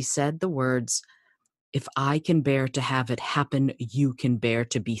 And she said the words, "If I can bear to have it happen, you can bear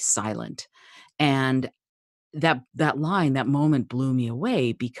to be silent." And that line, that moment blew me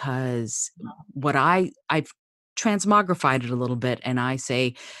away because I've transmogrified it a little bit, and I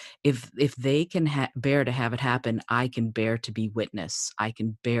say, if they can bear to have it happen, I can bear to be witness. I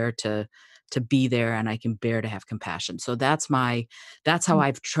can bear to be there, and I can bear to have compassion. So that's how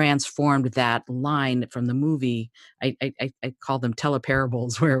I've transformed that line from the movie. I call them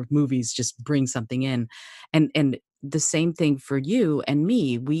teleparables where movies just bring something in. And the same thing for you and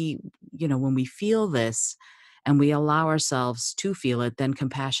me. When we feel this and we allow ourselves to feel it, then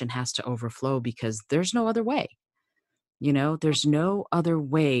compassion has to overflow because there's no other way. There's no other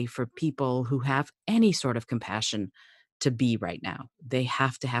way for people who have any sort of compassion to be right now. They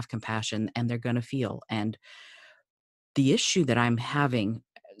have to have compassion and they're going to feel. And the issue that I'm having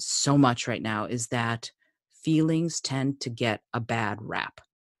so much right now is that feelings tend to get a bad rap,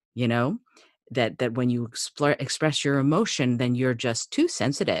 you know? That when you express your emotion, then you're just too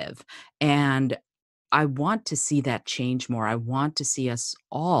sensitive. And I want to see that change more. I want to see us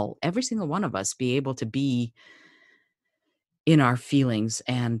all, every single one of us, be able to be in our feelings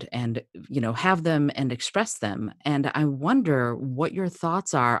and have them and express them. And I wonder what your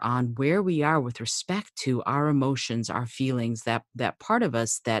thoughts are on where we are with respect to our emotions, our feelings, that part of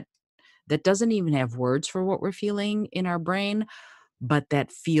us that doesn't even have words for what we're feeling in our brain, but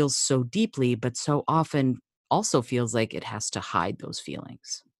that feels so deeply, but so often also feels like it has to hide those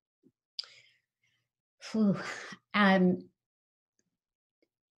feelings. Phew. Um,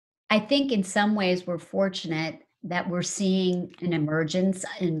 I think in some ways we're fortunate that we're seeing an emergence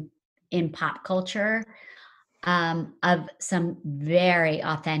in pop culture, of some very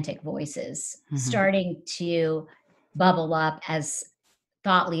authentic voices Mhm. starting to bubble up as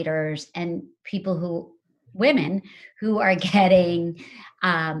thought leaders and people who women who are getting,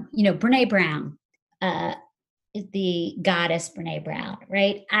 Brene Brown, uh, is the goddess Brene Brown,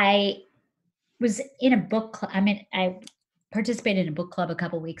 right? Was in a I participated in a book club a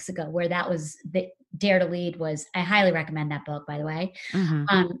couple weeks ago where that was the Dare to Lead was I highly recommend that book, by the way, Mhm.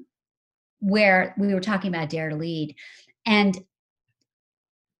 um, where we were talking about Dare to Lead. And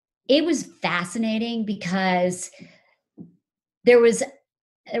it was fascinating because there was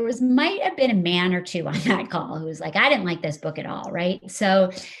might have been a man or 2 on that call who was like, "I didn't like this book at all," right?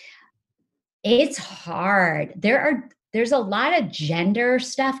 So, it's hard. There's a lot of gender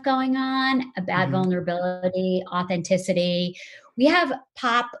stuff going on about Mhm. vulnerability, authenticity. We have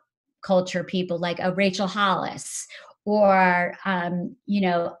pop culture people like a Rachel Hollis or,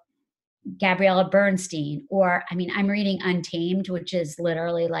 Gabriella Bernstein, or I mean, I'm reading Untamed, which is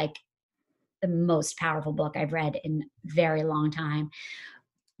literally like the most powerful book I've read in a very long time.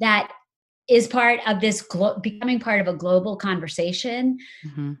 That is part of this becoming part of a global conversation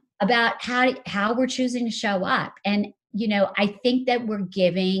Mhm. about how we're choosing to show up. And, I think that we're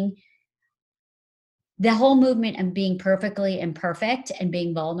giving the whole movement of being perfectly imperfect and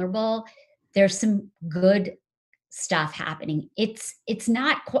being vulnerable, there's some good stuff happening. It's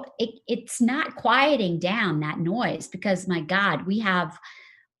not quieting down that noise because my God, we have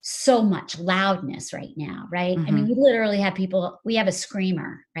so much loudness right now, right? I mean, Mhm. we have a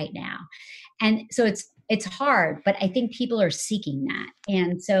screamer right now. And so it's hard, but I think people are seeking that.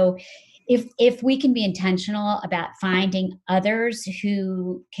 And so if we can be intentional about finding others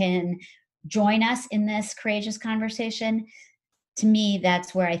who can join us in this courageous conversation, to me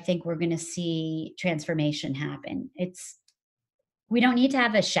that's where I think we're going to see transformation happen. It's We don't need to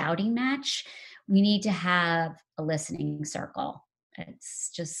have a shouting match. We need to have a listening circle.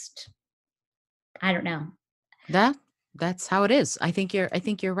 It's just I don't know. That that's how it is. I think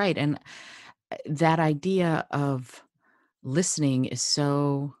you're right. And that idea of listening is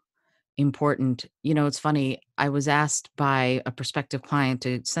so important. It's funny. I was asked by a prospective client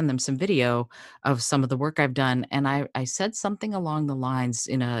to send them some video of some of the work I've done, and I said something along the lines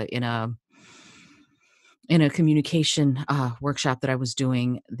in a communication workshop that I was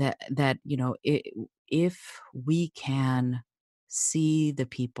doing that if we can see the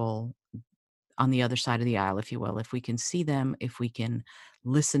people on the other side of the aisle, if you will, if we can see them, if we can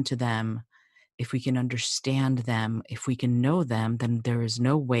listen to them, if we can understand them, if we can know them, then there is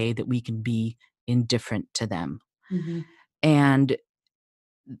no way that we can be indifferent to them. Mhm. And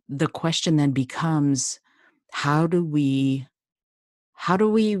the question then becomes, how do we how do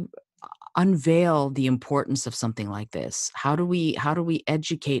we unveil the importance of something like this? How do we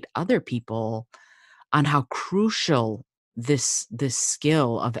educate other people on how crucial this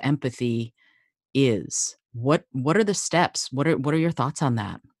skill of empathy is? What are the steps? What are your thoughts on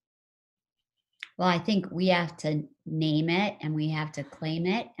that? Well, I think we have to name it and we have to claim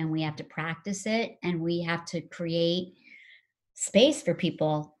it and we have to practice it and we have to create space for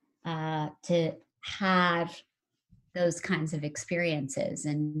people to have those kinds of experiences.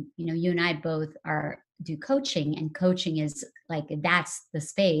 And, you and I both are do coaching, and coaching is like that's the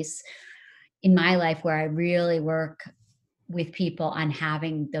space in my life where I really work with people on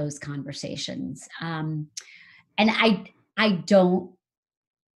having those conversations. And I don't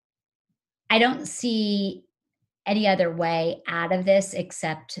I don't see any other way out of this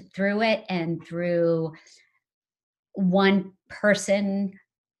except through it and through one person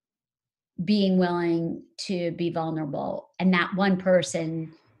being willing to be vulnerable, and that one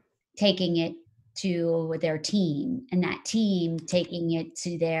person taking it to their team, and that team taking it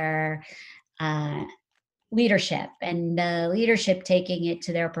to their uh, leadership, and the leadership taking it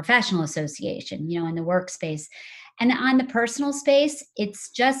to their professional association, in the workspace. And on the personal space, it's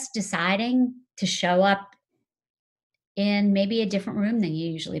just deciding to show up in maybe a different room than you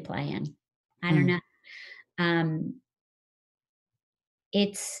usually play in. I don't Mm, know. Um,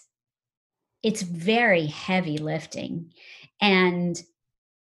 it's it's very heavy lifting, and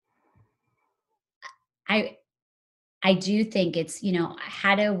I I do think it's,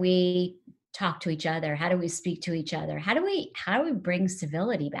 how do we talk to each other? How do we speak to each other? How do we bring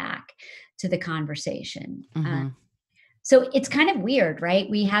civility back to the conversation? mhm, So it's kind of weird, right?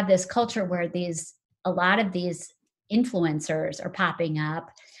 We have this culture where these a lot of these influencers are popping up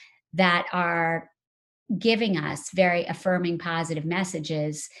that are giving us very affirming positive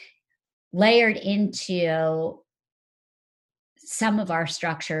messages layered into some of our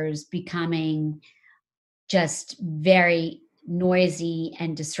structures becoming just very noisy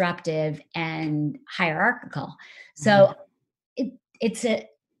and disruptive and hierarchical. mhm. So it's a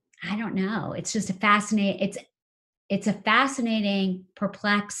I don't know. It's just a fascinating it's a fascinating,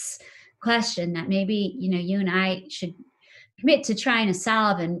 perplex question that maybe, you and I should commit to trying to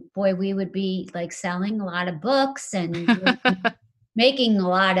solve. And boy, we would be like selling a lot of books and making a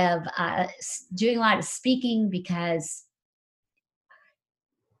lot of doing a lot of speaking, because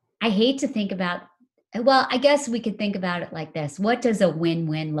I hate to think about, well, I guess we could think about it like this. What does a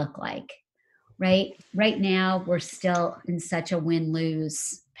win-win look like? Right now, we're still in such a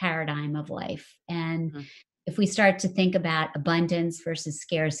win-lose paradigm of life. And Mhm. if we start to think about abundance versus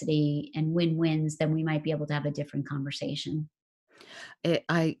scarcity and win-wins, then we might be able to have a different conversation. Eh,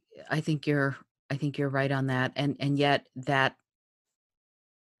 I think you're right on that, and yet that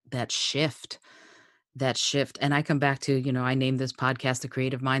shift and I come back to, I named this podcast The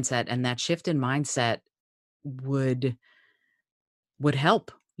Creative Mindset, and that shift in mindset would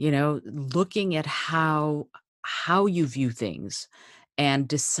help, looking at how you view things and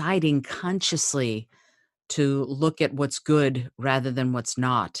deciding consciously to look at what's good rather than what's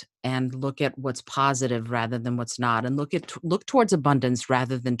not, and look at what's positive rather than what's not, and look towards abundance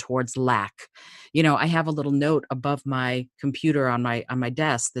rather than towards lack. I have a little note above my computer on my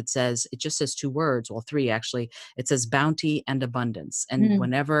desk that says, it just says two words, well, three actually. It says bounty and abundance. And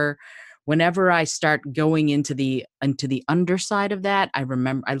Mm, whenever I start going into the underside of that, I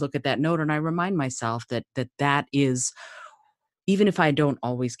look at that note and I remind myself that is, even if I don't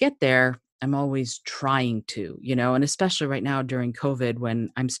always get there, I'm always trying to, and especially right now during COVID,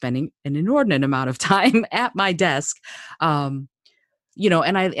 when I'm spending an inordinate amount of time at my desk, um,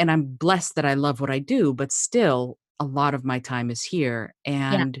 and I'm blessed that I love what I do, but still a lot of my time is here.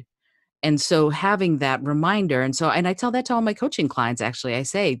 yeah. And so having that reminder, and I tell that to all my coaching clients, actually. I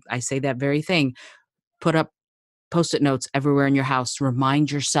say that very thing. Put up Post-it notes everywhere in your house.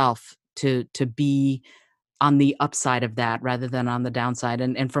 Remind yourself to be on the upside of that rather than on the downside.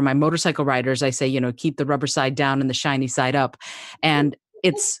 And for my motorcycle riders, I say, keep the rubber side down and the shiny side up. And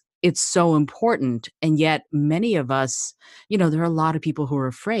it's so important. And yet many of us, there are a lot of people who are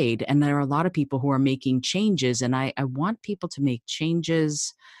afraid, and there are a lot of people who are making changes. And I want people to make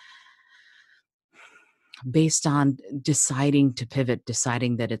changes based on deciding to pivot,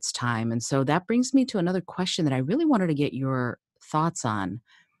 deciding that it's time. And so that brings me to another question that I really wanted to get your thoughts on.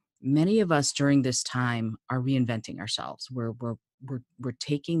 Many of us during this time are reinventing ourselves. We're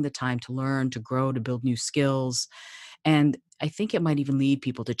taking the time to learn, to grow, to build new skills. And I think it might even lead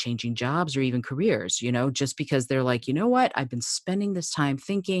people to changing jobs or even careers, just because they're like, you know what, I've been spending this time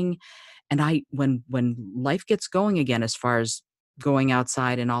thinking, and when life gets going again, as far as going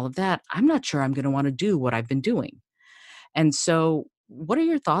outside and all of that, I'm not sure I'm going to want to do what I've been doing. And so what are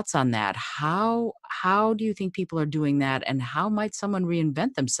your thoughts on that? How do you think people are doing that, and how might someone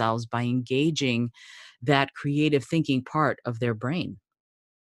reinvent themselves by engaging that creative thinking part of their brain?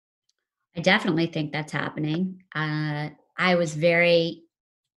 I definitely think that's happening. I was very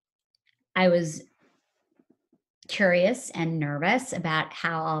I was curious and nervous about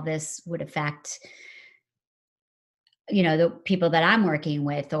how all this would affect, the people that I'm working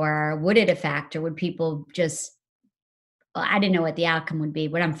with, or would it affect, or would people just, well, I didn't know what the outcome would be.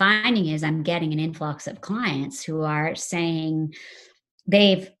 What I'm finding is I'm getting an influx of clients who are saying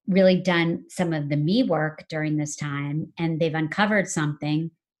they've really done some of the me work during this time and they've uncovered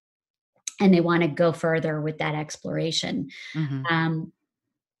something and they want to go further with that exploration. Mhm. Um,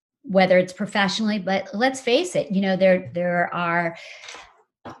 whether it's professionally, but let's face it, there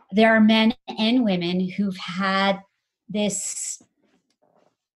are men and women who've had this,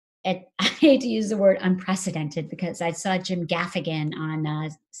 I hate to use the word unprecedented because I saw Jim Gaffigan on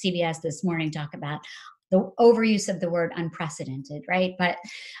CBS this morning talk about the overuse of the word unprecedented, right? But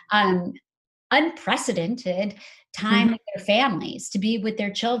um, unprecedented time Mhm. with their families, to be with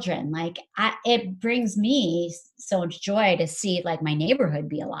their children. Like, it brings me so much joy to see like my neighborhood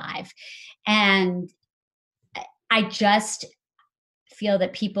be alive, and I just feel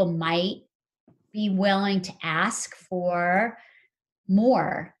that people might be willing to ask for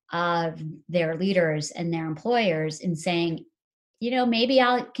more of their leaders and their employers in saying, maybe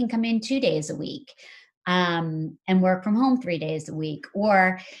I can come in 2 days a week, and work from home 3 days a week.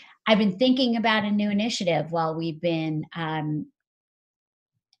 Or I've been thinking about a new initiative while we've been at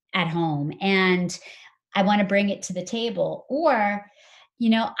home, and I want to bring it to the table. Or,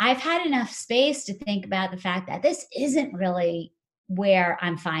 I've had enough space to think about the fact that this isn't really where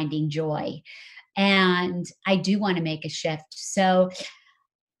I'm finding joy. And I do want to make a shift. So,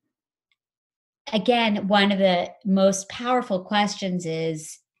 again, one of the most powerful questions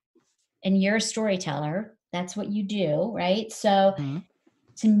is, and you're a storyteller, that's what you do, right? So, Mhm.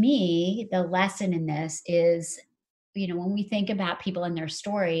 to me, the lesson in this is, when we think about people and their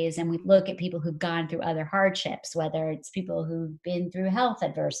stories and we look at people who've gone through other hardships, whether it's people who've been through health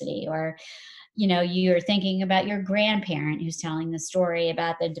adversity, or, you're thinking about your grandparent who's telling the story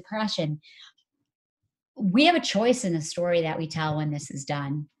about the depression. We have a choice in the story that we tell when this is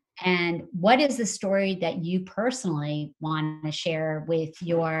done. And what is the story that you personally want to share with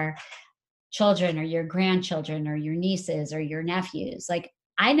your children or your grandchildren or your nieces or your nephews? Like,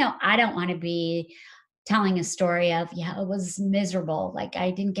 I know I don't want to be telling a story of, yeah, it was miserable, like I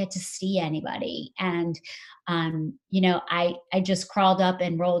didn't get to see anybody, and I just crawled up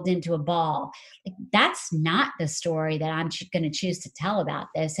and rolled into a ball. Like, that's not the story that I'm going to choose to tell about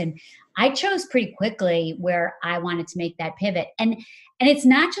this. And I chose pretty quickly where I wanted to make that pivot. And it's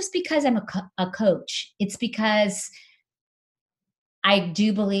not just because I'm a coach, it's because I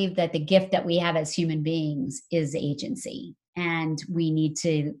do believe that the gift that we have as human beings is agency, and we need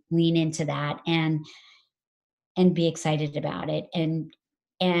to lean into that and be excited about it,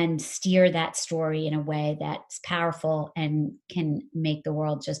 and steer that story in a way that's powerful and can make the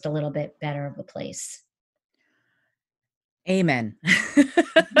world just a little bit better of a place. Amen.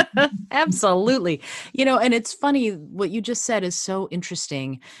 Absolutely. And it's funny, what you just said is so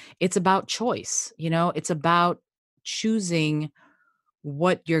interesting. It's about choice, it's about choosing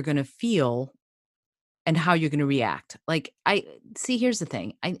what you're going to feel and how you're going to react. Like, I see, here's the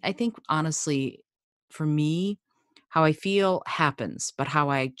thing. I think honestly, for me, how I feel happens, but how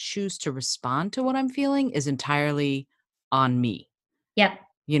I choose to respond to what I'm feeling is entirely on me. Yep.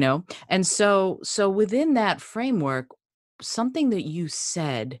 And so within that framework, something that you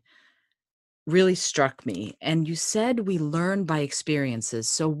said really struck me, and you said we learn by experiences.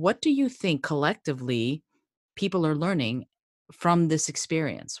 So what do you think collectively people are learning from this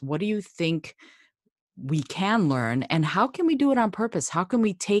experience? What do you think we can learn, and how can we do it on purpose? How can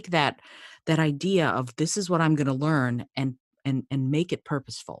we take that idea of, this is what I'm going to learn, and make it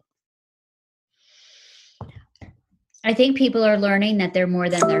purposeful? I think people are learning that they're more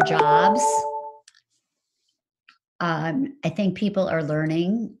than their jobs. I think people are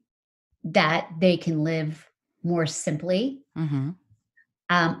learning that they can live more simply. Mhm.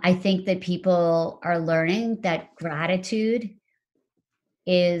 I think that people are learning that gratitude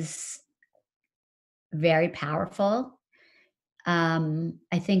is very powerful.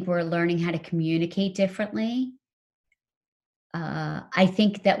 I think we're learning how to communicate differently. I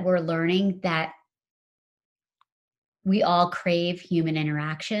think that we're learning that we all crave human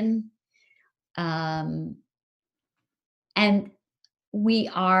interaction. Um, and we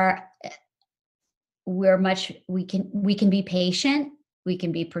are we can be patient, we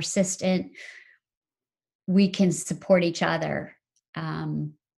can be persistent, we can support each other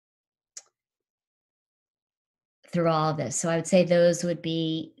um, through all of this. So I would say those would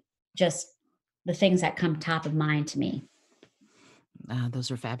be just the things that come top of mind to me.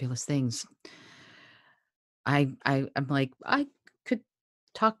 Those are fabulous things. I'm like, I could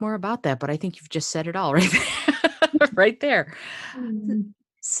talk more about that, but I think you've just said it all right there. Right there. Mm.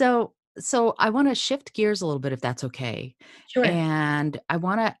 So I wanna shift gears a little bit if that's okay, Sure. and I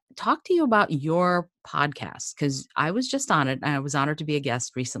wanna talk to you about your podcast because I was just on it, and I was honored to be a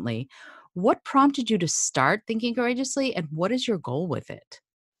guest recently. What prompted you to start Thinking Courageously, and what is your goal with it?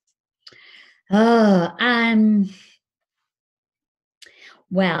 Oh,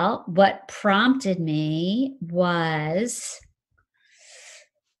 well, what prompted me was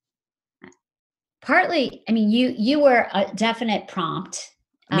partly, I mean, you were a definite prompt.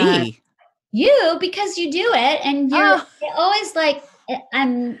 Uh, Me? you because you do it, and you're Oh, always like,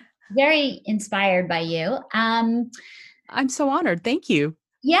 I'm very inspired by you. I'm so honored, thank you.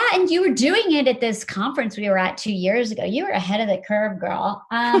 Yeah, and you were doing it at this conference we were at 2 years ago. You were ahead of the curve, girl.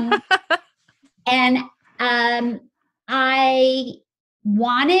 And I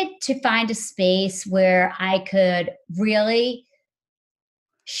wanted to find a space where I could really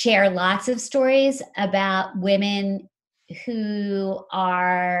share lots of stories about women who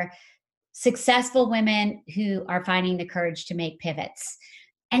are successful women who are finding the courage to make pivots.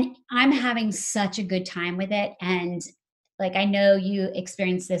 And I'm having such a good time with it. And like I know you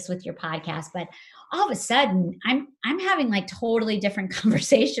experienced this with your podcast, but all of a sudden I'm having like totally different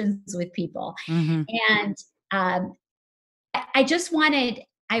conversations with people. Mhm, And I just wanted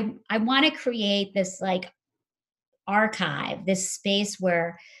I want to create this like archive, this space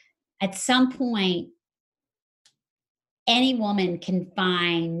where at some point any woman can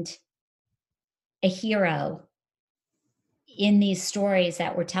find a hero in these stories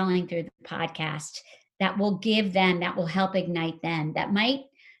that we're telling through the podcast that will give them, that will help ignite them, that might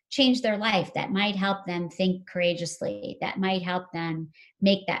change their life, that might help them think courageously, that might help them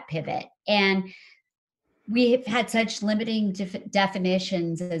make that pivot. And we have had such limiting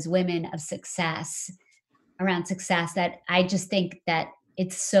definitions as women of success around success that I just think that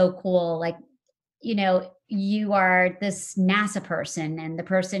it's so cool. Like, you are this NASA person, and the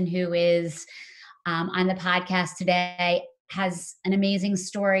person who is on the podcast today has an amazing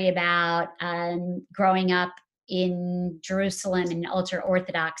story about growing up in Jerusalem in an ultra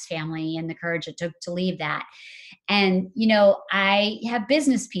Orthodox family and the courage it took to leave that. And, I have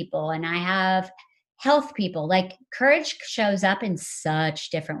business people and I have health people. Like courage shows up in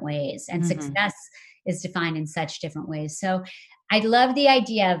such different ways, and mhm. success is defined in such different ways. So I love the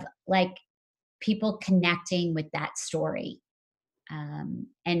idea of like people connecting with that story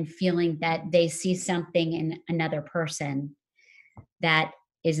and feeling that they see something in another person that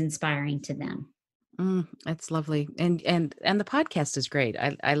is inspiring to them. That's lovely, and the podcast is great.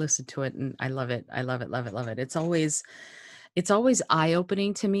 I listen to it and I love it. I love it, love it, love it. It's always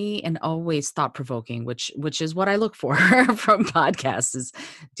eye-opening to me and always thought-provoking, which is what I look for from podcasts is,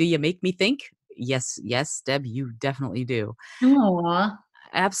 do you make me think? Yes, yes, Deb, you definitely do. Aw.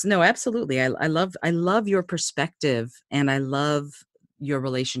 No, absolutely. I love your perspective and I love your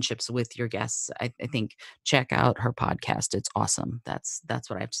relationships with your guests. I think check out her podcast. It's awesome. That's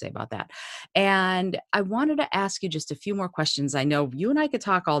what I have to say about that. And I wanted to ask you just a few more questions. I know you and I could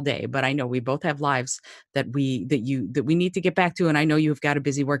talk all day, but I know we both have lives that we need to get back to. And I know you've got a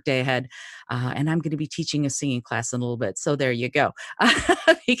busy work day ahead. And I'm going to be teaching a singing class in a little bit. So there you go.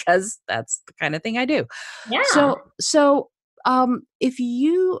 Because that's the kind of thing I do. Yeah. So if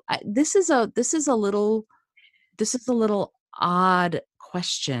you this is a little odd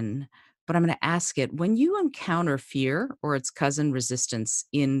question, but I'm going to ask it. When you encounter fear or its cousin resistance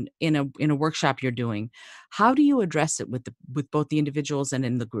in a workshop you're doing, how do you address it with both the individuals and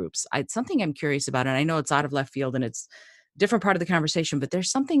in the groups? It's something I'm curious about, and I know it's out of left field and it's different part of the conversation, but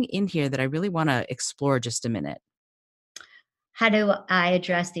there's something in here that I really want to explore just a minute. How do I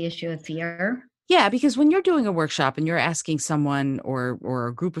address the issue of fear? Yeah, because when you're doing a workshop and you're asking someone or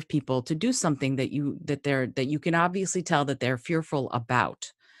a group of people to do something that you can obviously tell that they're fearful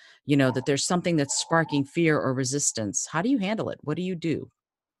about, that there's something that's sparking fear or resistance. How do you handle it? What do you do?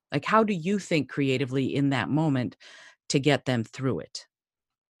 Like how do you think creatively in that moment to get them through it?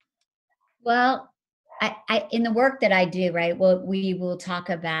 Well, I in the work that I do, right? Well, we will talk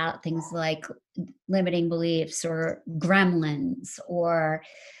about things like limiting beliefs or gremlins or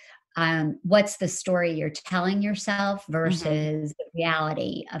what's the story you're telling yourself Mhm. versus the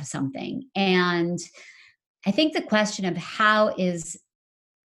reality of something. And I think the question of how is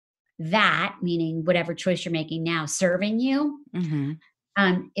that, meaning whatever choice you're making now, serving you,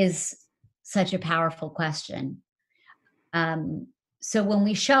 Mm-hmm. is such a powerful question. Um, so when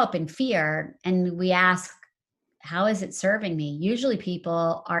we show up in fear and we ask, how is it serving me? Usually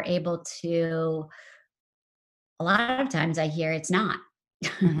people are able to, a lot of times I hear it's not.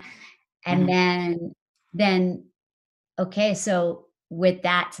 Mm-hmm. And Mm-hmm. then, okay, so with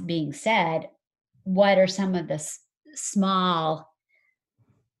that being said, what are some of the small,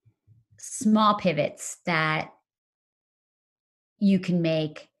 small pivots that you can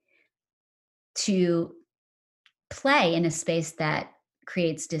make to play in a space that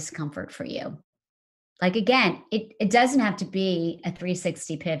creates discomfort for you? Like again, it doesn't have to be a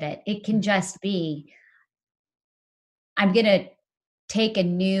 360 pivot. It can just be, I'm gonna take a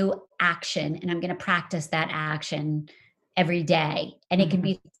new action and I'm gonna practice that action every day. And it can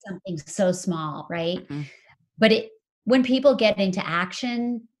Mm-hmm. be something so small, right? Mm-hmm. But it, when people get into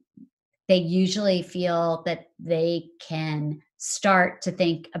action, they usually feel that they can start to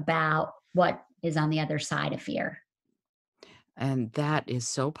think about what is on the other side of fear. And that is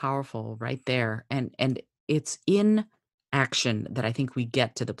so powerful right there. And it's in action that I think we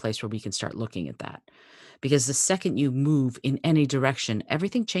get to the place where we can start looking at that. Because the second you move in any direction,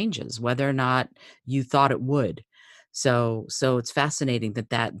 everything changes, whether or not you thought it would. So it's fascinating that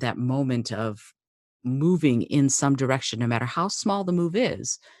that moment of moving in some direction, no matter how small the move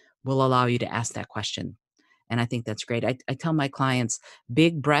is, will allow you to ask that question. And I think that's great. I tell my clients,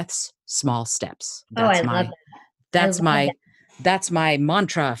 big breaths, small steps. Oh, I love that. I That's love my that. that's my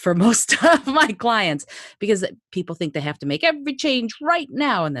mantra for most of my clients because people think they have to make every change right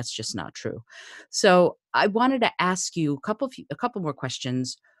now, and that's just not true. So I wanted to ask you a couple more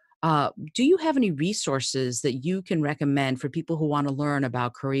questions. Do you have any resources that you can recommend for people who want to learn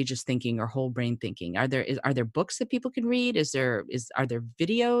about courageous thinking or whole brain thinking? Are there books that people can read? Are there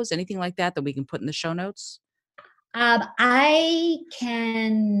videos, anything like that that we can put in the show notes? I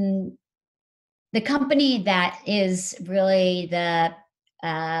can, the company that is really the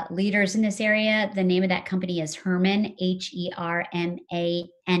leaders in this area, the name of that company is Herman, Hermann,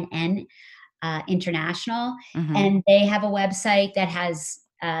 International. Mm-hmm. And they have a website that has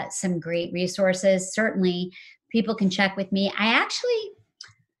some great resources. Certainly, people can check with me. I actually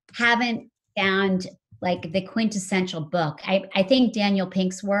haven't found like the quintessential book. I think Daniel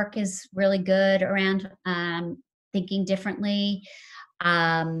Pink's work is really good around thinking differently.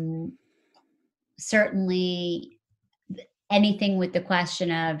 Um, Certainly, anything with the question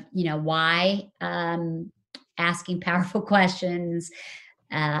of, why, asking powerful questions,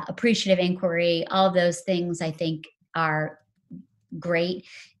 appreciative inquiry, all of those things I think are great.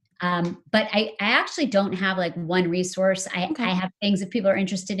 But I actually don't have like one resource. I Okay. have things if people are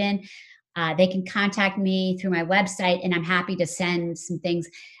interested in. They can contact me through my website, and I'm happy to send some things.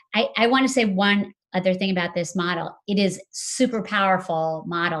 I want to say one other thing about this model. It is super powerful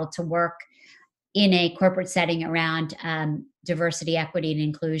model to work in a corporate setting around diversity, equity, and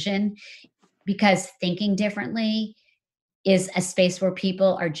inclusion, because thinking differently is a space where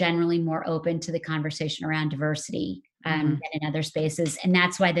people are generally more open to the conversation around diversity Mm-hmm. than in other spaces. And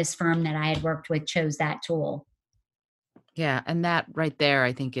that's why this firm that I had worked with chose that tool. Yeah, and that right there,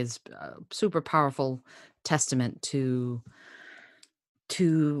 I think, is a super powerful testament to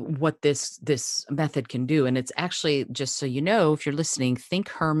what this method can do. And it's actually, just so you know, if you're listening,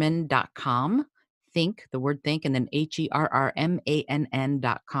 thinkherman.com. Think, the word think, and then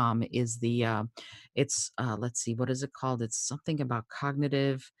HERRMANN.com is the it's let's see, what is it called? It's something about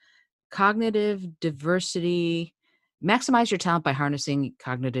cognitive diversity. Maximize your talent by harnessing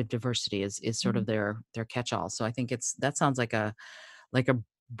cognitive diversity is sort of Mhm. their catch-all. So I think it's that sounds like a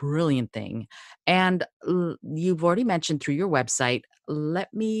brilliant thing. And you've already mentioned through your website.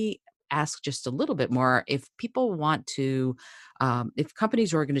 Let me ask just a little bit more. If people want to, if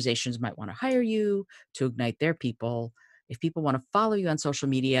companies or organizations might want to hire you to ignite their people, if people want to follow you on social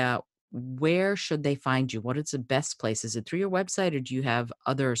media, where should they find you? What is the best place? Is it through your website, or do you have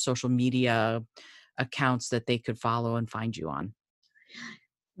other social media accounts that they could follow and find you on?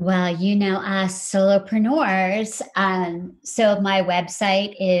 Well, us solopreneurs. So my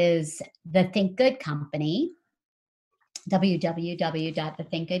website is the Think Good Company,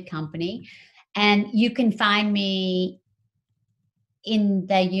 www.thethinkgoodcompany. And you can find me in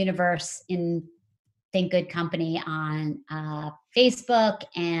the universe in Think Good Company on Facebook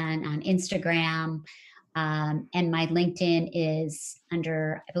and on Instagram. And my LinkedIn is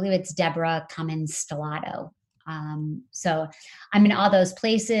under, I believe it's Deborah Cummins Stellato. So I'm in all those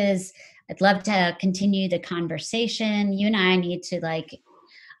places. I'd love to continue the conversation. You and I need to like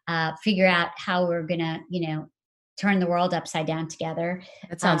figure out how we're gonna, turn the world upside down together.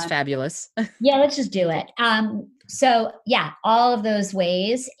 That sounds Um, fabulous. yeah, let's just do it. So yeah, all of those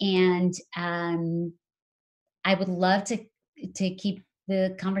ways, and I would love to keep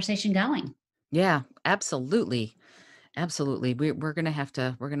the conversation going. Yeah, absolutely. Absolutely. We're gonna have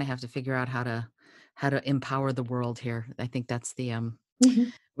to figure out how to empower the world here. I think that's the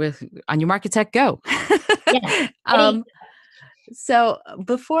Mhm. with on your market tech go. Yeah. Ready? um so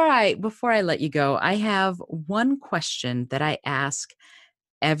before I let you go, I have one question that I ask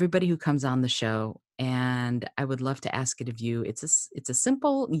everybody who comes on the show, and I would love to ask it of you. It's a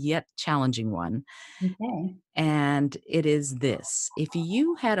simple yet challenging one. Okay. And it is this: if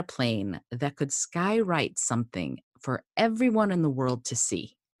you had a plane that could skywrite something for everyone in the world to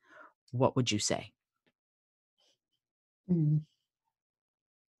see, what would you say? Mm,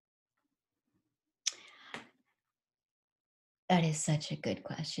 that is such a good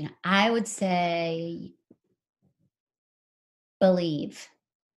question. I would say believe.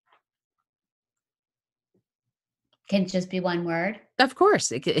 Can it just be one word? Of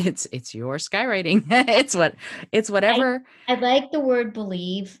course, it's your skywriting. It's I whatever. I like the word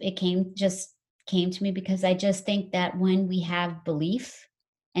believe. It came to me because I just think that when we have belief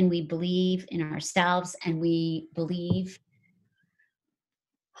and we believe in ourselves and we believe,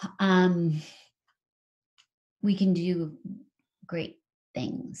 um, we can do great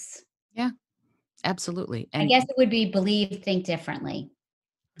things. Yeah, absolutely. I And guess it would be believe, think differently,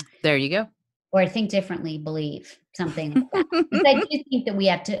 there you go. or think differently, believe, something like that. Because I do think that we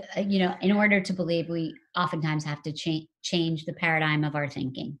have to, in order to believe, we oftentimes have to change the paradigm of our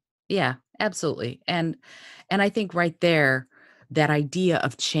thinking. Yeah, absolutely. And I think right there, that idea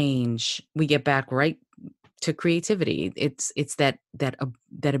of change, we get back right to creativity. It's that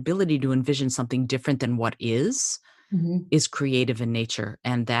ability to envision something different than what Mhm. is creative in nature,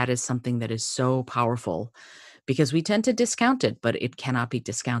 and that is something that is so powerful because we tend to discount it, but it cannot be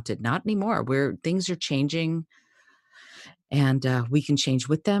discounted. Not anymore. Where things are changing, and we can change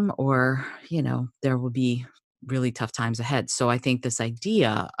with them, or there will be really tough times ahead. So I think this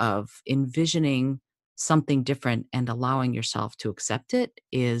idea of envisioning something different and allowing yourself to accept it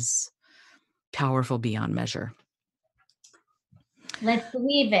is powerful beyond measure. Let's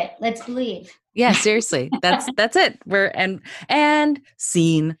believe it. Let's believe. Yeah, seriously. That's it. We're and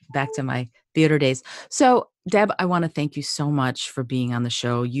scene, back to my theater days. So, Deb, I want to thank you so much for being on the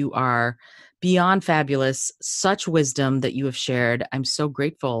show. You are beyond fabulous. Such wisdom that you have shared. I'm so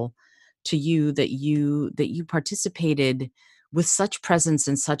grateful to you that you participated with such presence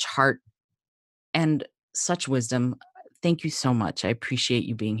and such heart and such wisdom. Thank you so much. I appreciate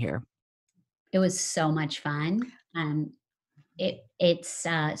you being here. It was so much fun.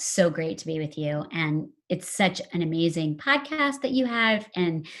 It's so great to be with you, and it's such an amazing podcast that you have,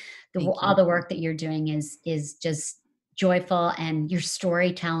 and Thank all you. the work that you're doing is just joyful, and your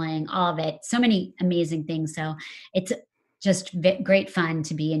storytelling, all of it, so many amazing things. So it's just great fun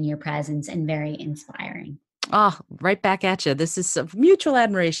to be in your presence and very inspiring. Oh, right back at you. This is a mutual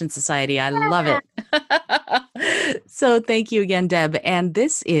admiration society. I love it. So thank you again, Deb. And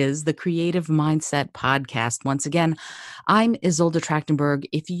this is the Creative Mindset Podcast. Once again, I'm Isolde Trachtenberg.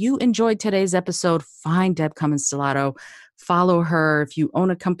 If you enjoyed today's episode, find Deb Cummins Stellato. Follow her. If you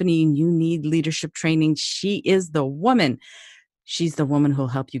own a company and you need leadership training, she is the woman. She's the woman who'll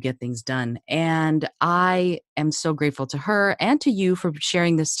help you get things done. And I am so grateful to her and to you for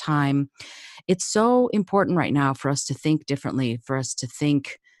sharing this time. It's so important right now for us to think differently, for us to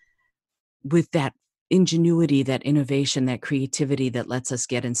think with that ingenuity, that innovation, that creativity that lets us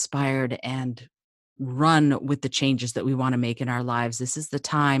get inspired and run with the changes that we want to make in our lives. This is the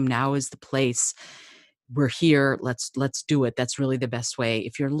time. Now is the place. We're here. Let's do it. That's really the best way.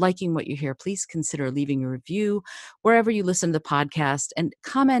 If you're liking what you hear, please consider leaving a review wherever you listen to the podcast, and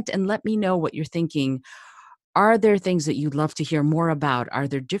comment and let me know what you're thinking. Are there things that you'd love to hear more about? Are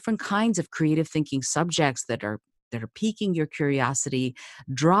there different kinds of creative thinking subjects that are piquing your curiosity?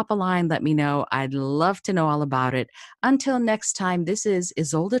 Drop a line, let me know. I'd love to know all about it. Until next time, this is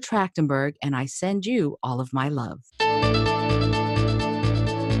Isolde Trachtenberg, and I send you all of my love.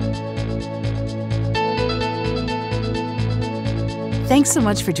 Thanks so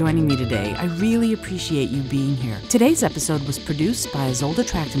much for joining me today. I really appreciate you being here. Today's episode was produced by Isolde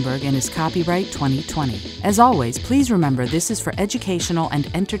Trachtenberg and is copyright 2020. As always, please remember this is for educational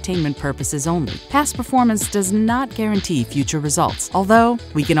and entertainment purposes only. Past performance does not guarantee future results, although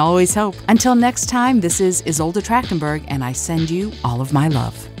we can always hope. Until next time, this is Isolde Trachtenberg, and I send you all of my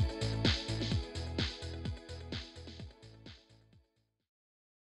love.